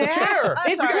 I don't care.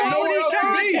 It's I got nowhere quality else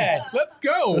to be. content. Let's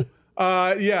go.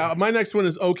 Yeah, my next one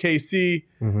is OKC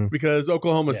because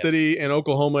Oklahoma Yes. City and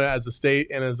Oklahoma as a state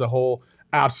and as a whole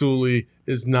absolutely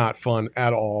is not fun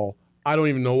at all. I don't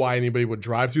even know why anybody would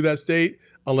drive through that state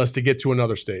unless to get to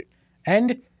another state.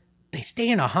 And they stay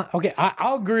in a okay.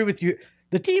 I'll agree with you.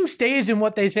 The team stays in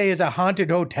what they say is a haunted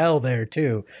hotel there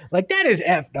too. Like that is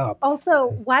effed up. Also,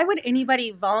 why would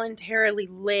anybody voluntarily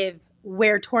live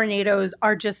where tornadoes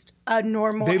are just a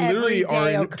normal They literally everyday are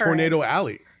in occurrence? Tornado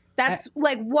Alley. That's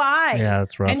like why? Yeah,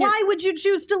 that's rough. And Why would you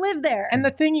choose to live there? And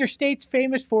the thing your state's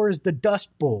famous for is the Dust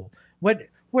Bowl.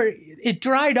 Where it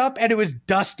dried up and it was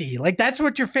dusty. Like that's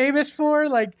what you're famous for?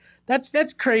 Like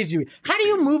that's crazy. How do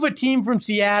you move a team from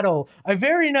Seattle, a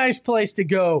very nice place to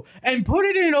go, and put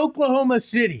it in Oklahoma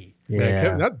City?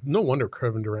 Man, Yeah. no wonder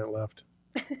Kevin Durant left.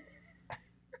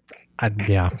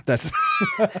 Yeah, that's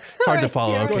it's hard to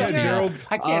follow. Jared. Go ahead, Okay. Gerald.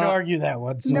 I can't Uh, argue that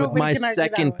one. So. No. With my Nobody can argue that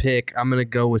second one. pick, I'm gonna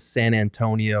go with San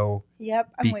Antonio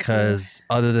Yep. I'm with you. because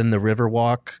other than the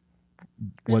Riverwalk,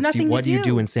 There's nothing to what do you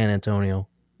do. do in San Antonio?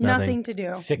 Nothing to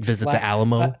do. Six Visit Flags- the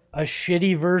Alamo. A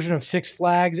shitty version of Six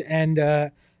Flags and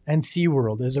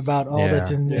SeaWorld is about all Yeah.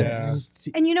 that's in. Yeah.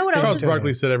 And you know what else? Charles Is,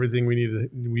 Barkley said everything we need to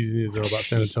know about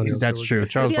San Antonio. That's So true.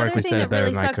 Charles the other Barkley thing said that it better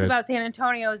really than I sucks could. about San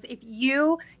Antonio is if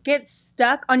you get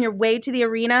stuck on your way to the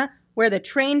arena where the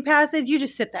train passes, you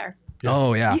just sit there.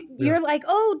 Oh yeah. You're like,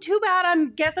 oh, too bad.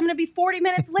 I'm going to be 40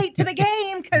 minutes late to the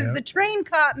game because Yeah. the train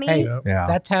caught me. Hey, Yep. Yeah.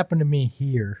 That's happened to me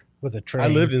here with a train. I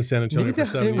lived in San Antonio for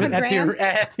 7 years.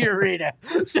 at the arena.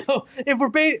 So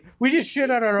if we just shit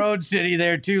on our own city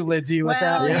there too, Lindsay. With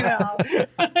Well, that, you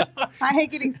know. I hate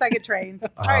getting stuck at trains.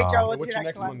 All right, Joe, what's your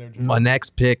next one? there, My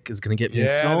next pick is going to get me in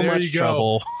Yeah, so there much you go.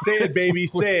 trouble. Say it, baby.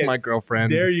 with Say it. My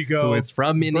girlfriend, There you go. who is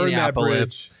from Burn that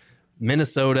Minneapolis, bridge.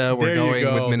 Minnesota. We're There going you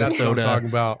go. with That's what I'm Minnesota. talking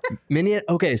about.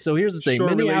 Okay, so here's the thing.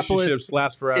 Short Minneapolis relationships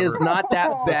last forever. is not that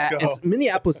Let's bad. go.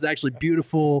 Minneapolis is actually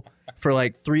beautiful for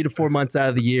like 3 to 4 months out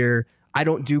of the year. I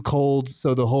don't do cold,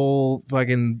 so the whole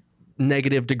fucking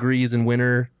negative degrees in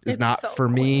winter is It's not so for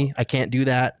me. cold. I can't do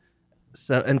that.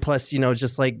 So, and plus,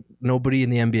 just like nobody in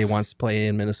the NBA wants to play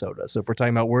in Minnesota. So if we're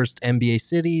talking about worst NBA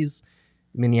cities,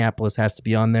 Minneapolis has to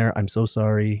be on there. I'm so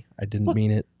sorry. I didn't mean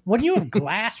it. when you have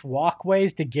glass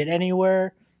walkways to get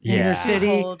anywhere in your Yeah. city,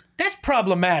 Cold. that's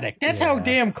problematic. That's how Yeah.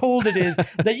 damn cold it is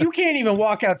that you can't even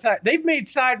walk outside. They've made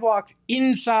sidewalks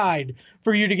inside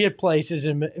for you to get places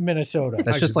in Minnesota.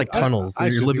 That's just like tunnels. I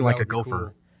You're should living think like that a would be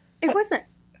gopher. It wasn't.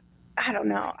 I don't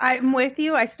know. I'm with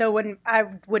you. I still wouldn't. I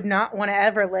would not want to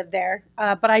ever live there.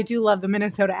 But I do love the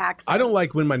Minnesota accent. I don't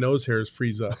like when my nose hairs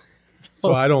freeze up.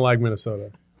 So I don't like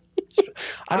Minnesota.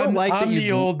 I don't like that I'm you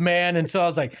the old man, and so I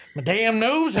was like, my damn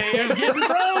nose hair's getting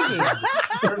frozen.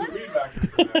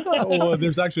 Well,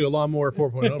 there's actually a lawnmower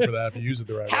 4.0 for that if you use it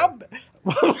the right How?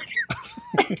 way.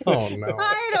 Oh, no.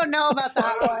 I don't know about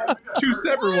that one. Two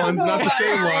separate ones, not the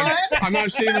same one. I'm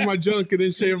not shaving my junk and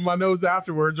then shaving my nose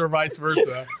afterwards or vice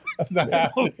versa. That's not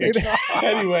happening.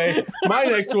 Anyway, my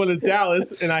next one is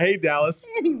Dallas, and I hate Dallas.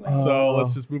 Anyway, So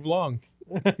let's just move along.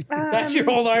 That's your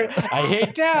whole art. I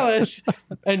hate Dallas.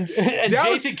 And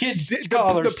Dallas- Jason Kidd's The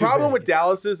collar's too problem big. with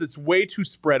Dallas is it's way too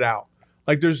spread out.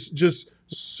 Like there's just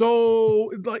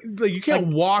so like you can't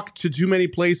walk to too many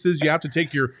places. You have to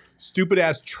take your stupid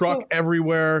ass truck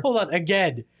everywhere. Hold on,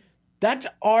 again. That's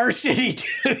our city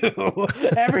too.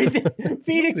 Everything.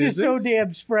 Phoenix is so Is it?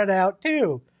 damn spread out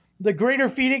too. The greater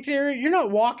Phoenix area, you're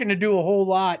not walking to do a whole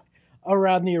lot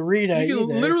around the arena. You can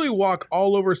either. literally walk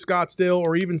all over Scottsdale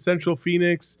or even Central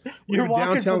Phoenix. or You're even walking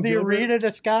downtown from the Gilbert. arena to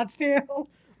Scottsdale.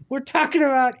 We're talking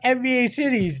about NBA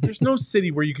cities. There's no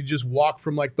city where you could just walk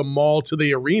from like the mall to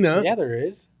the arena. Yeah, there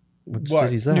is. Which What?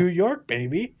 city's that? New York,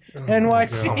 baby. Oh,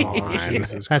 NYC. God.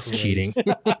 Jesus That's Christ. cheating.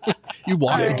 You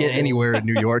want to get anywhere in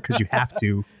New York because you have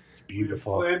to. It's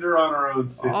beautiful. Slander on our own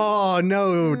city. Oh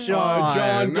no, John!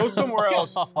 John, go somewhere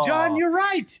else. John, you're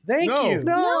right. Thank No. you.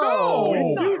 No. it's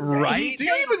You- not right. Do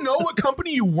you even know what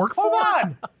company you work for? Hold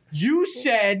on. You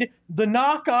said the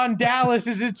knock on Dallas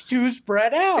is it's too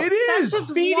spread out. It is.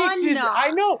 just Phoenix one is. knock. I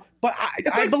know, but It's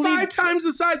I like believe 5 times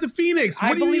the size of Phoenix. I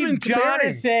What are you believe even John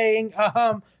comparing? is saying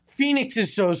Phoenix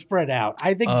is so spread out.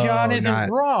 I think Oh, John isn't not-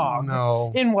 wrong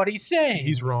No, in what he's saying.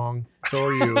 he's wrong. So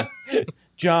are you.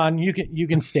 John, you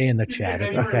can stay in the chat.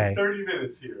 It's okay. 30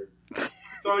 minutes here. That's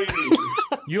all you need.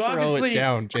 You Throw obviously it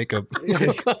down, Jacob. I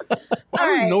don't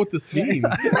right. even know what this means.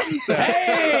 What is that?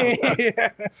 Hey.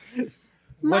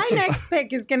 my What's the- next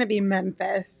pick is going to be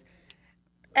Memphis.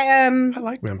 I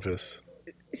like Memphis.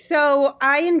 So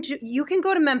you can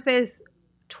go to Memphis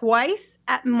twice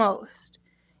at most.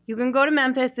 You can go to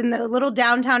Memphis in the little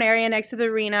downtown area next to the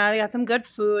arena. They got some good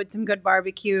food, some good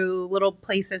barbecue, little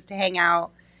places to hang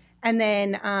out. And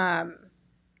then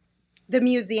the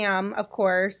museum, of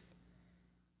course.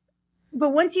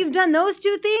 But once you've done those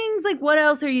two things, like what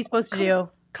else are you supposed to do?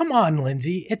 Come on,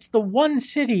 Lindsay. It's the one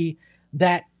city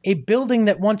that a building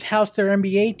that once housed their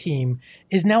NBA team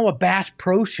is now a Bass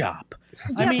Pro Shop.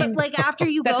 Yeah, I mean, but like after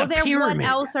you that's go a there, pyramid. what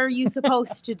else are you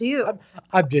supposed to do?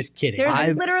 I'm just kidding. There's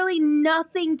I've- literally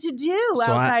nothing to do So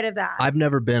outside of that. I've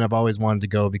never been. I've always wanted to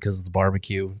go because of the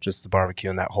barbecue, just the barbecue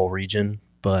in that whole region.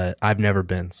 But I've never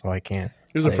been, so I can't.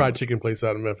 There's a say. fried chicken place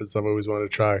out in Memphis I've always wanted to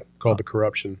try called The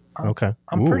Corruption. Okay,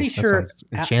 I'm pretty that sure- sounds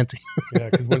enchanting. Yeah,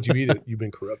 because once you eat it, you've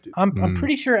been corrupted. I'm Mm.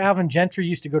 pretty sure Alvin Gentry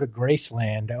used to go to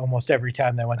Graceland almost every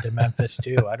time they went to Memphis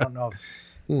too. I don't know.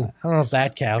 I don't know if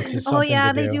that counts as oh something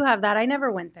yeah, to they do have that. I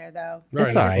never went there though.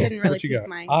 It's All all right. right. Didn't really What you pique got?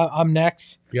 my. I'm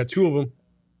next, You got 2 of them.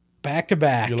 back to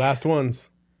back. Your last ones.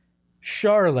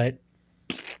 Charlotte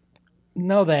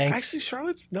No thanks. Actually,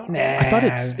 Charlotte's no. Nah. I thought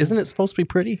isn't it supposed to be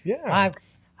pretty? Yeah.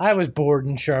 I was bored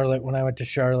in Charlotte when I went to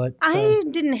Charlotte. So. I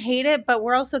didn't hate it, but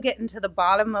we're also getting to the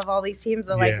bottom of all these teams.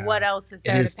 Of like, Yeah. what else is It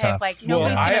there is to pick? tough. Like, Well,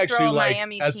 nobody's I gonna actually throw a like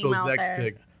Miami Espo's team out next there.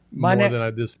 pick My more ne- than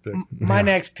I this pick. My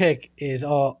next pick is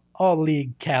all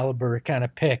league caliber kind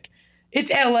of pick. It's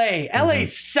LA. LA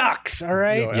sucks. All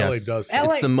right. No, Yes. LA does. LA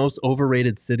It's the most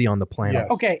overrated city on the planet.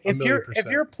 Yes. Okay, if 1,000,000%.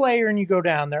 you're a player and you go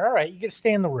down there, all right, you get to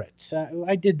stay in the Ritz.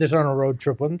 I did this on a road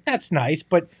trip with them. That's nice,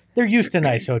 but they're used to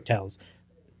nice hotels.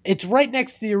 It's right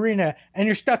next to the arena, and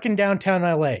you're stuck in downtown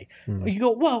LA. You go,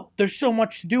 whoa, there's so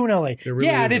much to do in LA. There really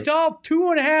Yeah, and is. it's all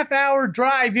 2.5 hour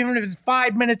drive, even if it's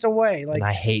 5 minutes away. Like And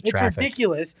I hate it's traffic.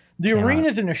 ridiculous. The Cannot.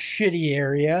 arena's in a shitty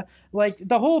area. Like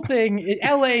the whole thing,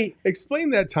 LA. Explain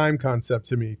that time concept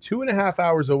to me. 2.5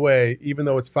 hours away, even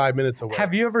though it's 5 minutes away.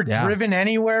 Have you ever Yeah. driven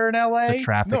anywhere in LA? The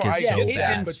traffic No, is I so get it's that,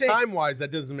 bad. but insane. time-wise,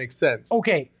 that doesn't make sense.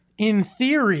 Okay, in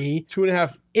theory,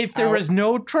 2.5. if there was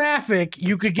no traffic,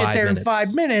 you could get 5 there in minutes.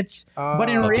 5 minutes. But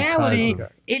in But reality, because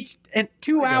it's a I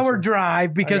 2-hour gotcha.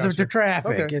 drive because I of the gotcha.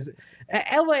 traffic. Okay.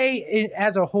 LA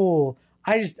as a whole,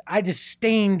 I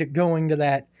disdained going to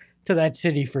that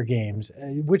city for games,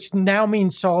 which now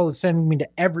means Saul is sending me to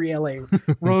every LA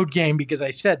road game because I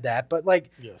said that. But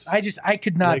like, Yes. I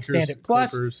could not Lakers, stand it.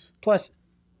 Plus, Clippers.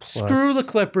 screw the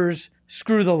Clippers,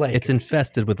 screw the Lakers. It's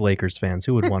infested with Lakers fans.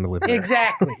 Who would want to live there?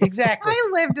 Exactly. I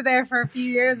lived there for a few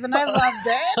years and I loved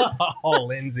it. Oh,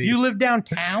 Lindsay. You live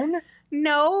downtown?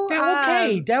 No,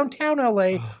 Okay, downtown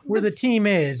LA, where the team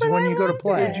is but when I you go to loved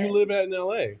play. Where'd you live at in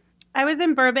LA? I was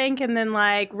in Burbank and then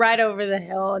like right over the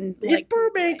hill and Is like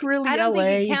Burbank really I don't LA?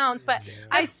 think it counts, but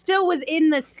I still was in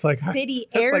the like, city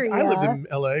That's area. like I lived in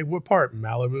LA. What part?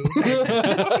 Malibu. well,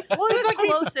 it was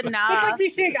close It's enough. like me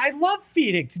saying, I love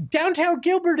Phoenix. Downtown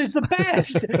Gilbert is the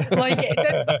best. Like,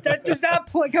 that does not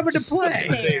come into play.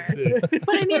 Same thing.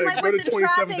 But I mean, Like, like go with to the 27th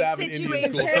traffic Avenue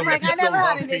Indian situation, School. Some like of you I never still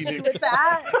had love an issue Phoenix. with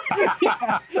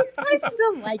that. I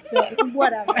still liked it.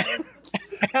 Whatever.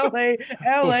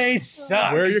 LA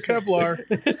sucks. Wear your Kevlar.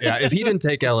 Yeah, if he didn't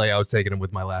take LA, I was taking him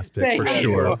with my last pick for Thank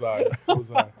you. sure. So was I. So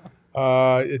was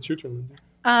I. It's your turn,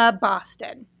 Lindsay.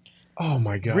 Boston. Oh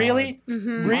my god. Really?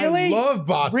 Mhm. Really? I love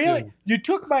Boston. Really? You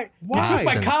took my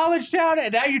Boston. college town,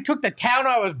 and now you took the town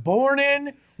I was born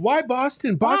in. Why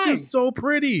Boston? Why? Boston's so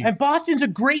pretty. And Boston's a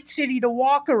great city to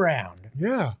walk around.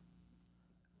 Yeah.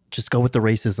 Just go with the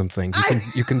racism thing.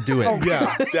 You can do it. Oh,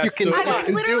 Yeah. That's can- the I was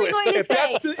can do literally it. going to if say,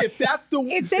 that's the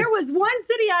if there was one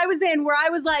city I was in where I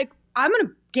was like, I'm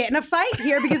gonna get in a fight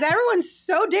here because everyone's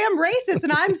so damn racist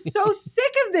and I'm so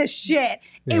sick of this shit.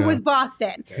 It Yeah. was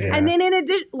Boston. Yeah. And then in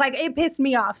addition, like it pissed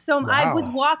me off. So I was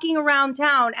Wow. walking around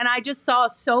town and I just saw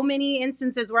so many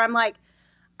instances where I'm like,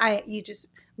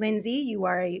 Lindsay, you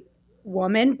are a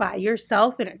woman by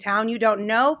yourself in a town you don't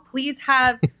know. Please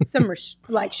have some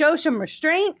show some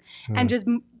restraint and just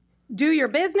do your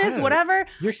business, Yeah. whatever.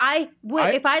 You're-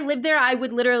 If I lived there, I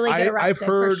would literally get arrested. I've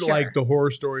heard for sure. like the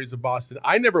horror stories of Boston.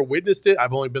 I never witnessed it.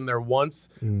 I've only been there once,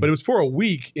 but it was for a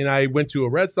week, and I went to a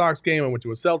Red Sox game. I went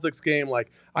to a Celtics game.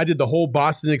 Like I did the whole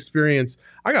Boston experience.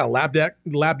 I got a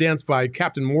lap dance by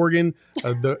Captain Morgan.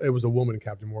 It was a woman,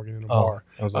 Captain Morgan, in a bar.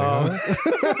 I was like,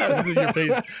 This is your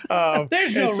face.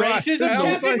 There's no and so racism.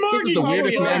 I was Captain this is the Morgan.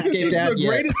 weirdest I was like, Manscaped this is ad the yet.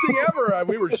 greatest thing ever.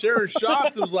 We were sharing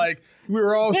shots. It was like we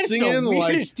were all That's the singing. Like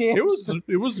weirdest damn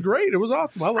it was great. It was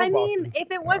awesome. I love I Boston. mean, if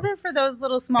it wasn't for those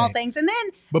little small Hey. things, and then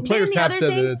But players then the have other said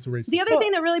thing- that it's racist. The other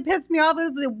thing that really pissed me off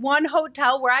is the one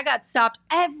hotel where I got stopped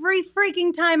every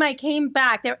freaking time I came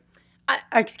back.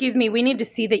 Excuse me, we need to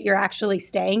see that you're actually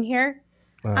staying here.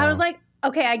 I was like,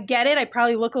 okay, I get it. I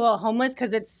probably look a little homeless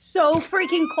because it's so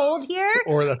freaking cold here.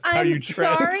 Or that's how I'm you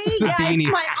dress. sorry. Yeah, Beanie.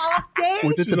 it's my off day.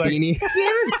 was it She's the like- beanie?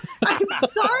 I'm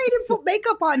sorry to put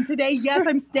makeup on today. Yes,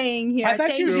 I'm staying here. I thought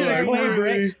Thank you were You're gonna like, claim really,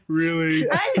 race. really.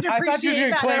 I didn't I thought you were appreciate going to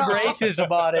that claim at all. racism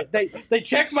about it. They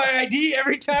checked my ID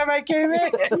every time I came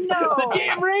in. No. The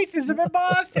damn racism in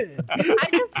Boston. I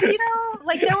just,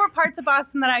 like there were parts of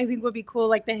Boston that I think would be cool,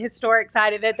 like the historic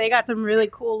side of it. They got some really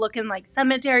cool looking like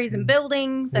cemeteries and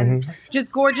buildings and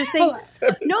just gorgeous things.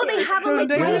 No, they have them like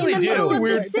They right really in the do. middle It's a of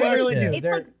weird the thing. city. They really do. It's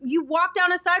They're- like you walk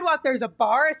down a sidewalk, there's a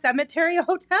bar, a cemetery, a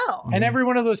hotel. And every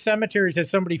one of those cemeteries has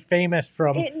somebody famous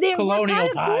from They were colonial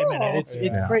kinda time in cool. it. It's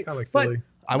Yeah. great. It's kind of like But Philly.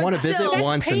 I want to still, visit that's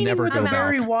once and painting never with go a back.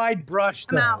 very wide brush,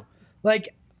 I'm though. out.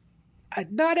 Like,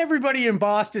 not everybody in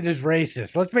Boston is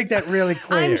racist. Let's make that really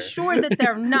clear. I'm sure that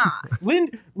they're not.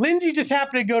 Lindsay just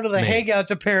happened to go to the Maybe.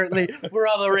 hangouts, apparently, where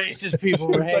all the racist people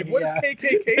were It's like, hanging what does out.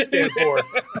 KKK stand for?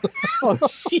 Oh,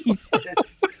 Jesus.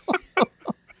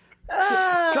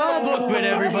 Saul Bookman,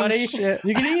 everybody.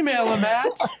 You can email him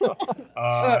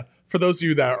at. For those of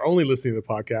you that are only listening to the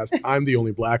podcast, I'm the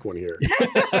only black one here.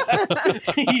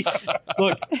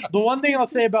 Look, the one thing I'll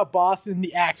say about Boston,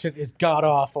 the accent is god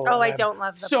awful. Oh, I don't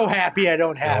love the So Boston happy I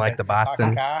don't I have like it. the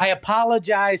Boston. I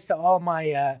apologize to all my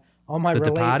The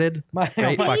Departed. my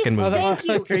Great fucking movie. Thank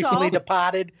you, gratefully Saul.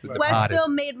 departed. Westville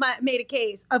made a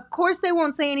case. Of course, they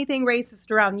won't say anything racist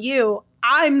around you.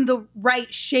 I'm the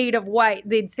right shade of white.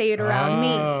 They'd say it around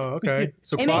me. Oh, okay.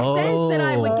 So It makes sense that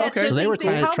I would get okay. the So they were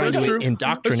things trying to published.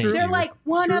 indoctrinate That's They're you. like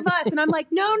one of us, and I'm like,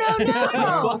 no, no, no,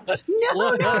 no,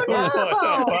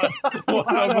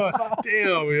 no.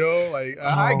 Damn, yo. Like,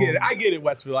 I get it. I get it,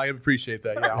 Westville. I appreciate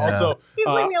that. Yeah. Also, Please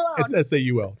leave me alone. it's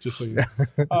SAUL, just so you know.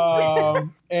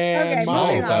 And Okay, my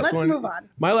moving on. last Let's one, move on.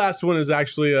 My last one is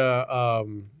actually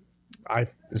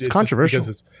It's just controversial.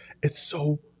 because it's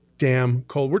so damn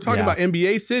cold. We're talking Yeah. about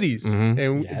NBA cities, Mhm.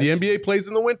 and Yes. the NBA plays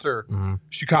in the winter. Mhm.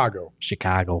 Chicago.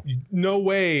 Chicago. No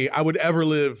way I would ever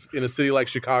live in a city like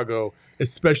Chicago,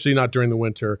 especially not during the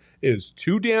winter. It is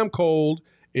too damn cold.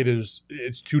 It's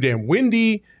too damn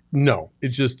windy. No,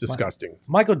 it's just disgusting.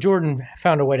 Michael Jordan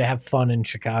found a way to have fun in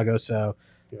Chicago, so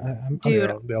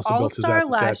Dude, They also built his All-Star ass a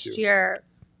last statue. year,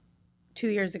 2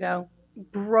 years ago,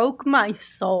 broke my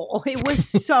soul. It was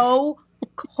so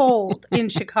cold in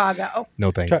Chicago.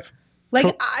 No thanks.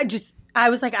 Like, I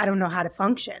was like, I don't know how to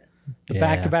function. the Yeah.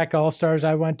 back-to-back All-Stars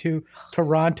I went to,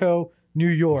 Toronto, New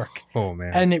York. Oh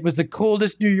man. And it was the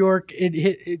coldest New York in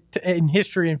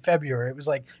history in February. It was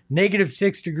like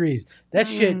 -6 degrees. That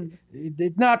shit,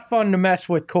 it's not fun to mess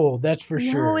with cold. That's for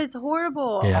sure. No, it's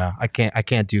horrible. Yeah, I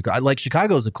can't do. I like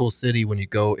Chicago is a cool city when you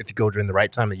go if you go during the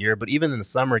right time of year. But even in the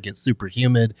summer, it gets super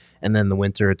humid, and then the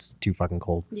winter, it's too fucking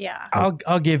cold. Yeah.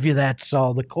 I'll give you that,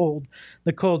 Saul. The cold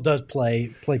does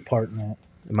play part in that.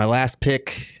 And my last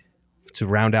pick to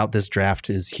round out this draft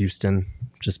is Houston,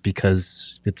 just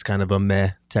because it's kind of a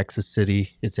meh Texas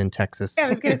city. It's in Texas. I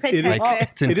was going to say It is-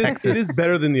 Texas, It's in It is Texas.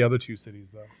 better than the other two cities,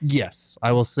 though. Yes,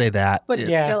 I will say that. but it's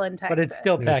Yeah, still in Texas. but it's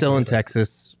still It's still in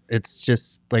Texas. Texas. It's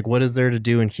just like, what is there to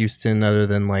do in Houston other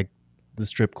than like the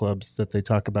strip clubs that they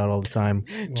talk about all the time?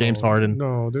 James Harden.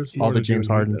 No, there's All more the to do James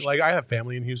in Harden. Houston. Like, I have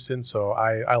family in Houston, so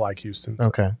I like Houston. So.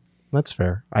 Okay. That's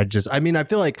fair. I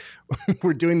feel like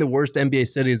we're doing the worst NBA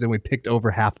cities and we picked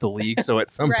over half the league. So at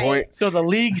some Right. point, So the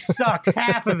league sucks,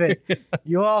 half of it.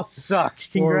 You all suck. Or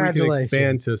we can Congratulations.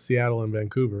 expand to Seattle and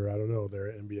Vancouver. I don't know.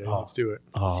 They're NBA. Oh. Let's do it.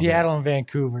 oh, Seattle and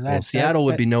Vancouver. man. That's Well, Seattle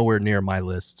would be nowhere near my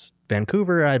list.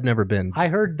 Vancouver, I've never been. I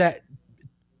heard that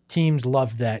teams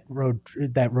loved that road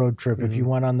trip. If you Mm-hmm.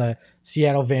 went on the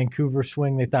Seattle Vancouver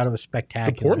swing, they thought it was The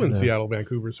spectacular. Portland, Seattle,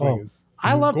 Vancouver swing Oh, is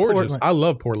I love gorgeous. Portland. I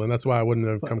love Portland. That's why I wouldn't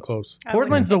have come close.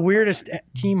 Portland's the weirdest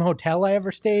team hotel I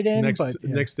ever stayed in. Next but,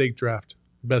 yeah. next state draft,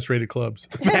 best rated clubs.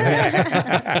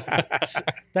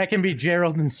 That can be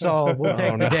Gerald and Saul. We'll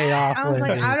take the day off. I was like,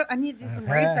 Lindsay. I need to do some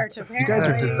research. You Apparently, guys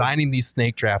are designing these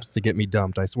snake drafts to get me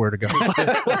dumped. I swear to God.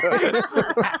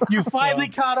 You finally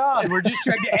caught on. We're just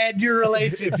trying to end your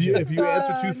relationship. if you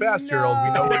answer too fast, Gerald,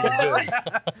 we know where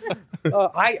you've been.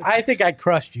 I think I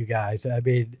crushed you guys. I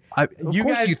mean, Of You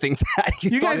course guys- you think that.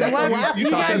 you thought guys that the left- last You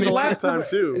you thought guys that the left- last time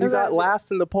too. You got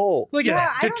last in the poll. look Yeah, at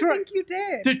that. I don't think you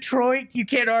did. Detroit, you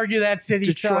can't argue that city.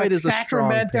 Detroit sucks. is a strong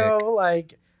Sacramento, pick.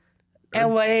 like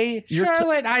L.A., You're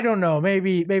Charlotte. I don't know.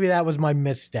 Maybe that was my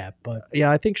misstep, but Yeah,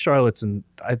 I think Charlotte's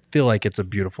I feel like it's a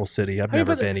beautiful city. I've I mean,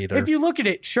 never but been either. If you look at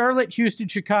it, Charlotte, Houston,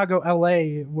 Chicago,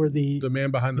 L.A. were the The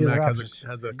man behind the Yeah, Mac Raptors.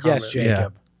 has a comment. yes,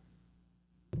 Jacob.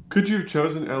 Could you have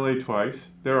chosen LA twice?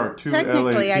 There are two LA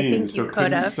Technically, teams. I think so you could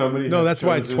couldn't have. somebody No, have that's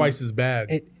why it's chosen- twice as bad.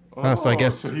 It- Oh, so I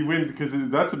guess- so he wins because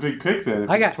that's a big pick then. If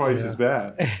I it's got- twice yeah. as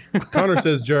bad. Connor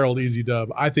says Gerald easy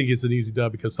dub. I think it's an easy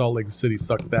dub because Salt Lake City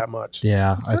sucks that much.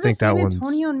 yeah, So I think does that San one's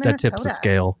Antonio and that tips the Minnesota.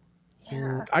 scale.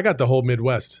 Yeah. I got the whole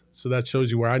Midwest, so that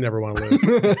shows you where I never want to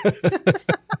live.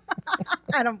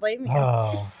 I don't blame you.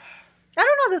 Oh, I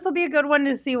don't know. This will be a good one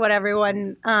to see what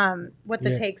everyone, what the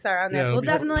Yeah. takes are on Yeah, this. it'll We'll be-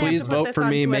 definitely Please have to put vote this for on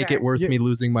me. Make Twitter. it worth me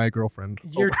losing my girlfriend.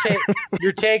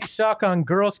 your takes suck on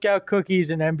Girl Scout cookies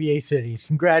and NBA cities.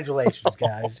 Congratulations,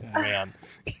 guys. Man,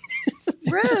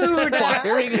 Rude.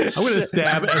 I'm going to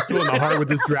stab Espo in the heart with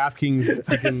this DraftKings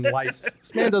freaking lights.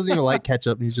 this man doesn't even like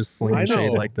ketchup. And he's just I slinging know.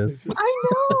 shade like this. I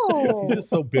know. He's just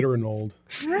so bitter and old.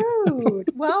 Rude.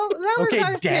 Well, that was Okay,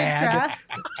 our snake Dad. draft.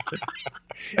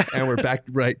 And we're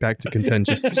right back to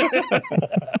contentious. I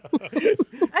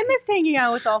missed hanging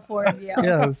out with all four of you.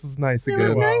 Yeah, this is nice It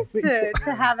again. was nice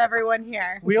to have everyone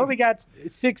here. We only got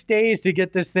 6 days to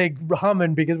get this thing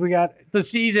humming because we got the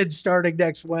season starting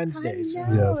next Wednesday. I So.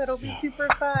 know, Yes. it'll be super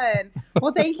fun.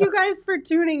 Well, thank you guys for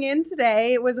tuning in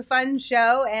today. It was a fun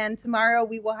show, and tomorrow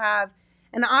we will have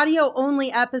an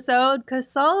audio-only episode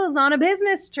because Saul is on a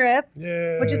business trip,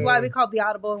 which is why we called the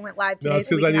Audible and went live today. No, it's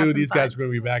because I knew these guys were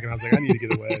going to be back, and I was like, I need to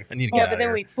get away. I need to get Yeah, out but of then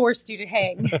here. we forced you to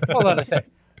hang. Hold on a sec.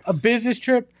 A business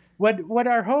trip? When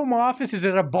our home office is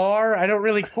at a bar, I don't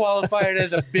really qualify it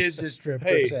as a business trip.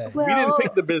 Hey, per se. we didn't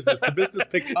pick the business. The business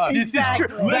picked us. This is true.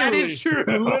 That is true.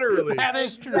 Literally. That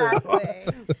is true.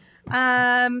 Exactly.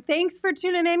 Thanks for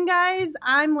tuning in, guys.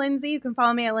 I'm Lindsay. You can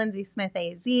follow me at Lindsay Smith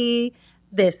AZ.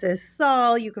 This is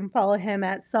Saul. You can follow him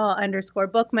at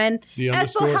Saul_Bookman. The Espo,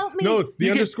 underscore. help me. No,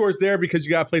 the underscore's there because you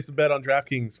got to place a bet on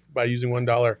DraftKings by using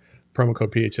 $1 promo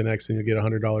code PHNX, and you'll get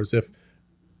 $100 if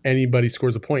anybody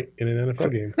scores a point in an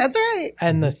NFL game. That's right.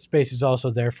 And the space is also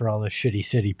there for all the shitty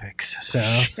city picks. So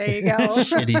There you go.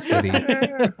 Shitty city.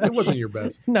 It wasn't your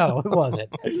best. no, it wasn't.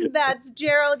 That's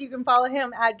Gerald. You can follow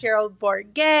him at Gerald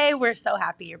Bourget. We're so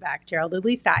happy you're back, Gerald. At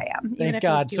least I am. even Thank if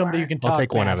God, these two somebody you aren't. can talk. I'll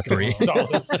take 1 out of 3.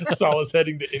 Saul is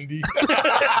heading to Indy.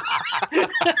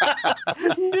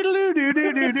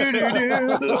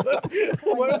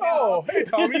 Oh, hey,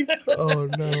 Tommy. Oh,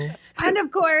 no. And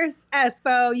of course,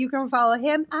 Espo. You can follow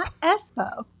him at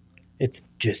Espo. It's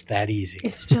just that easy.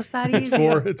 It's just that easy.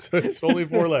 It's only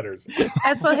 4 letters.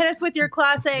 Espo, hit us with your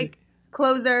classic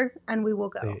closer, and we will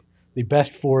go. The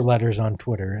best 4 letters on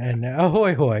Twitter. And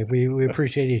ahoy hoy, we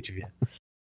appreciate each of you.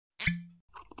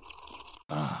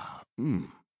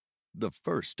 The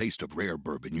first taste of rare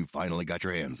bourbon you finally got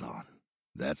your hands on.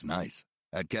 That's nice.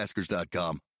 At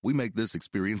Caskers.com, we make this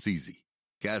experience easy.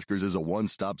 Caskers is a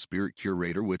one-stop spirit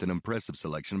curator with an impressive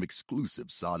selection of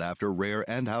exclusive, sought-after, rare,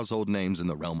 and household names in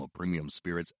the realm of premium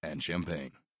spirits and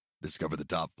champagne. Discover the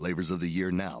top flavors of the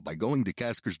year now by going to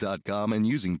Caskers.com and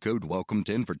using code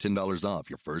WELCOME10 for $10 off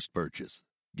your first purchase.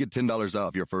 Get $10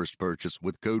 off your first purchase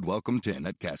with code WELCOME10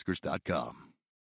 at Caskers.com.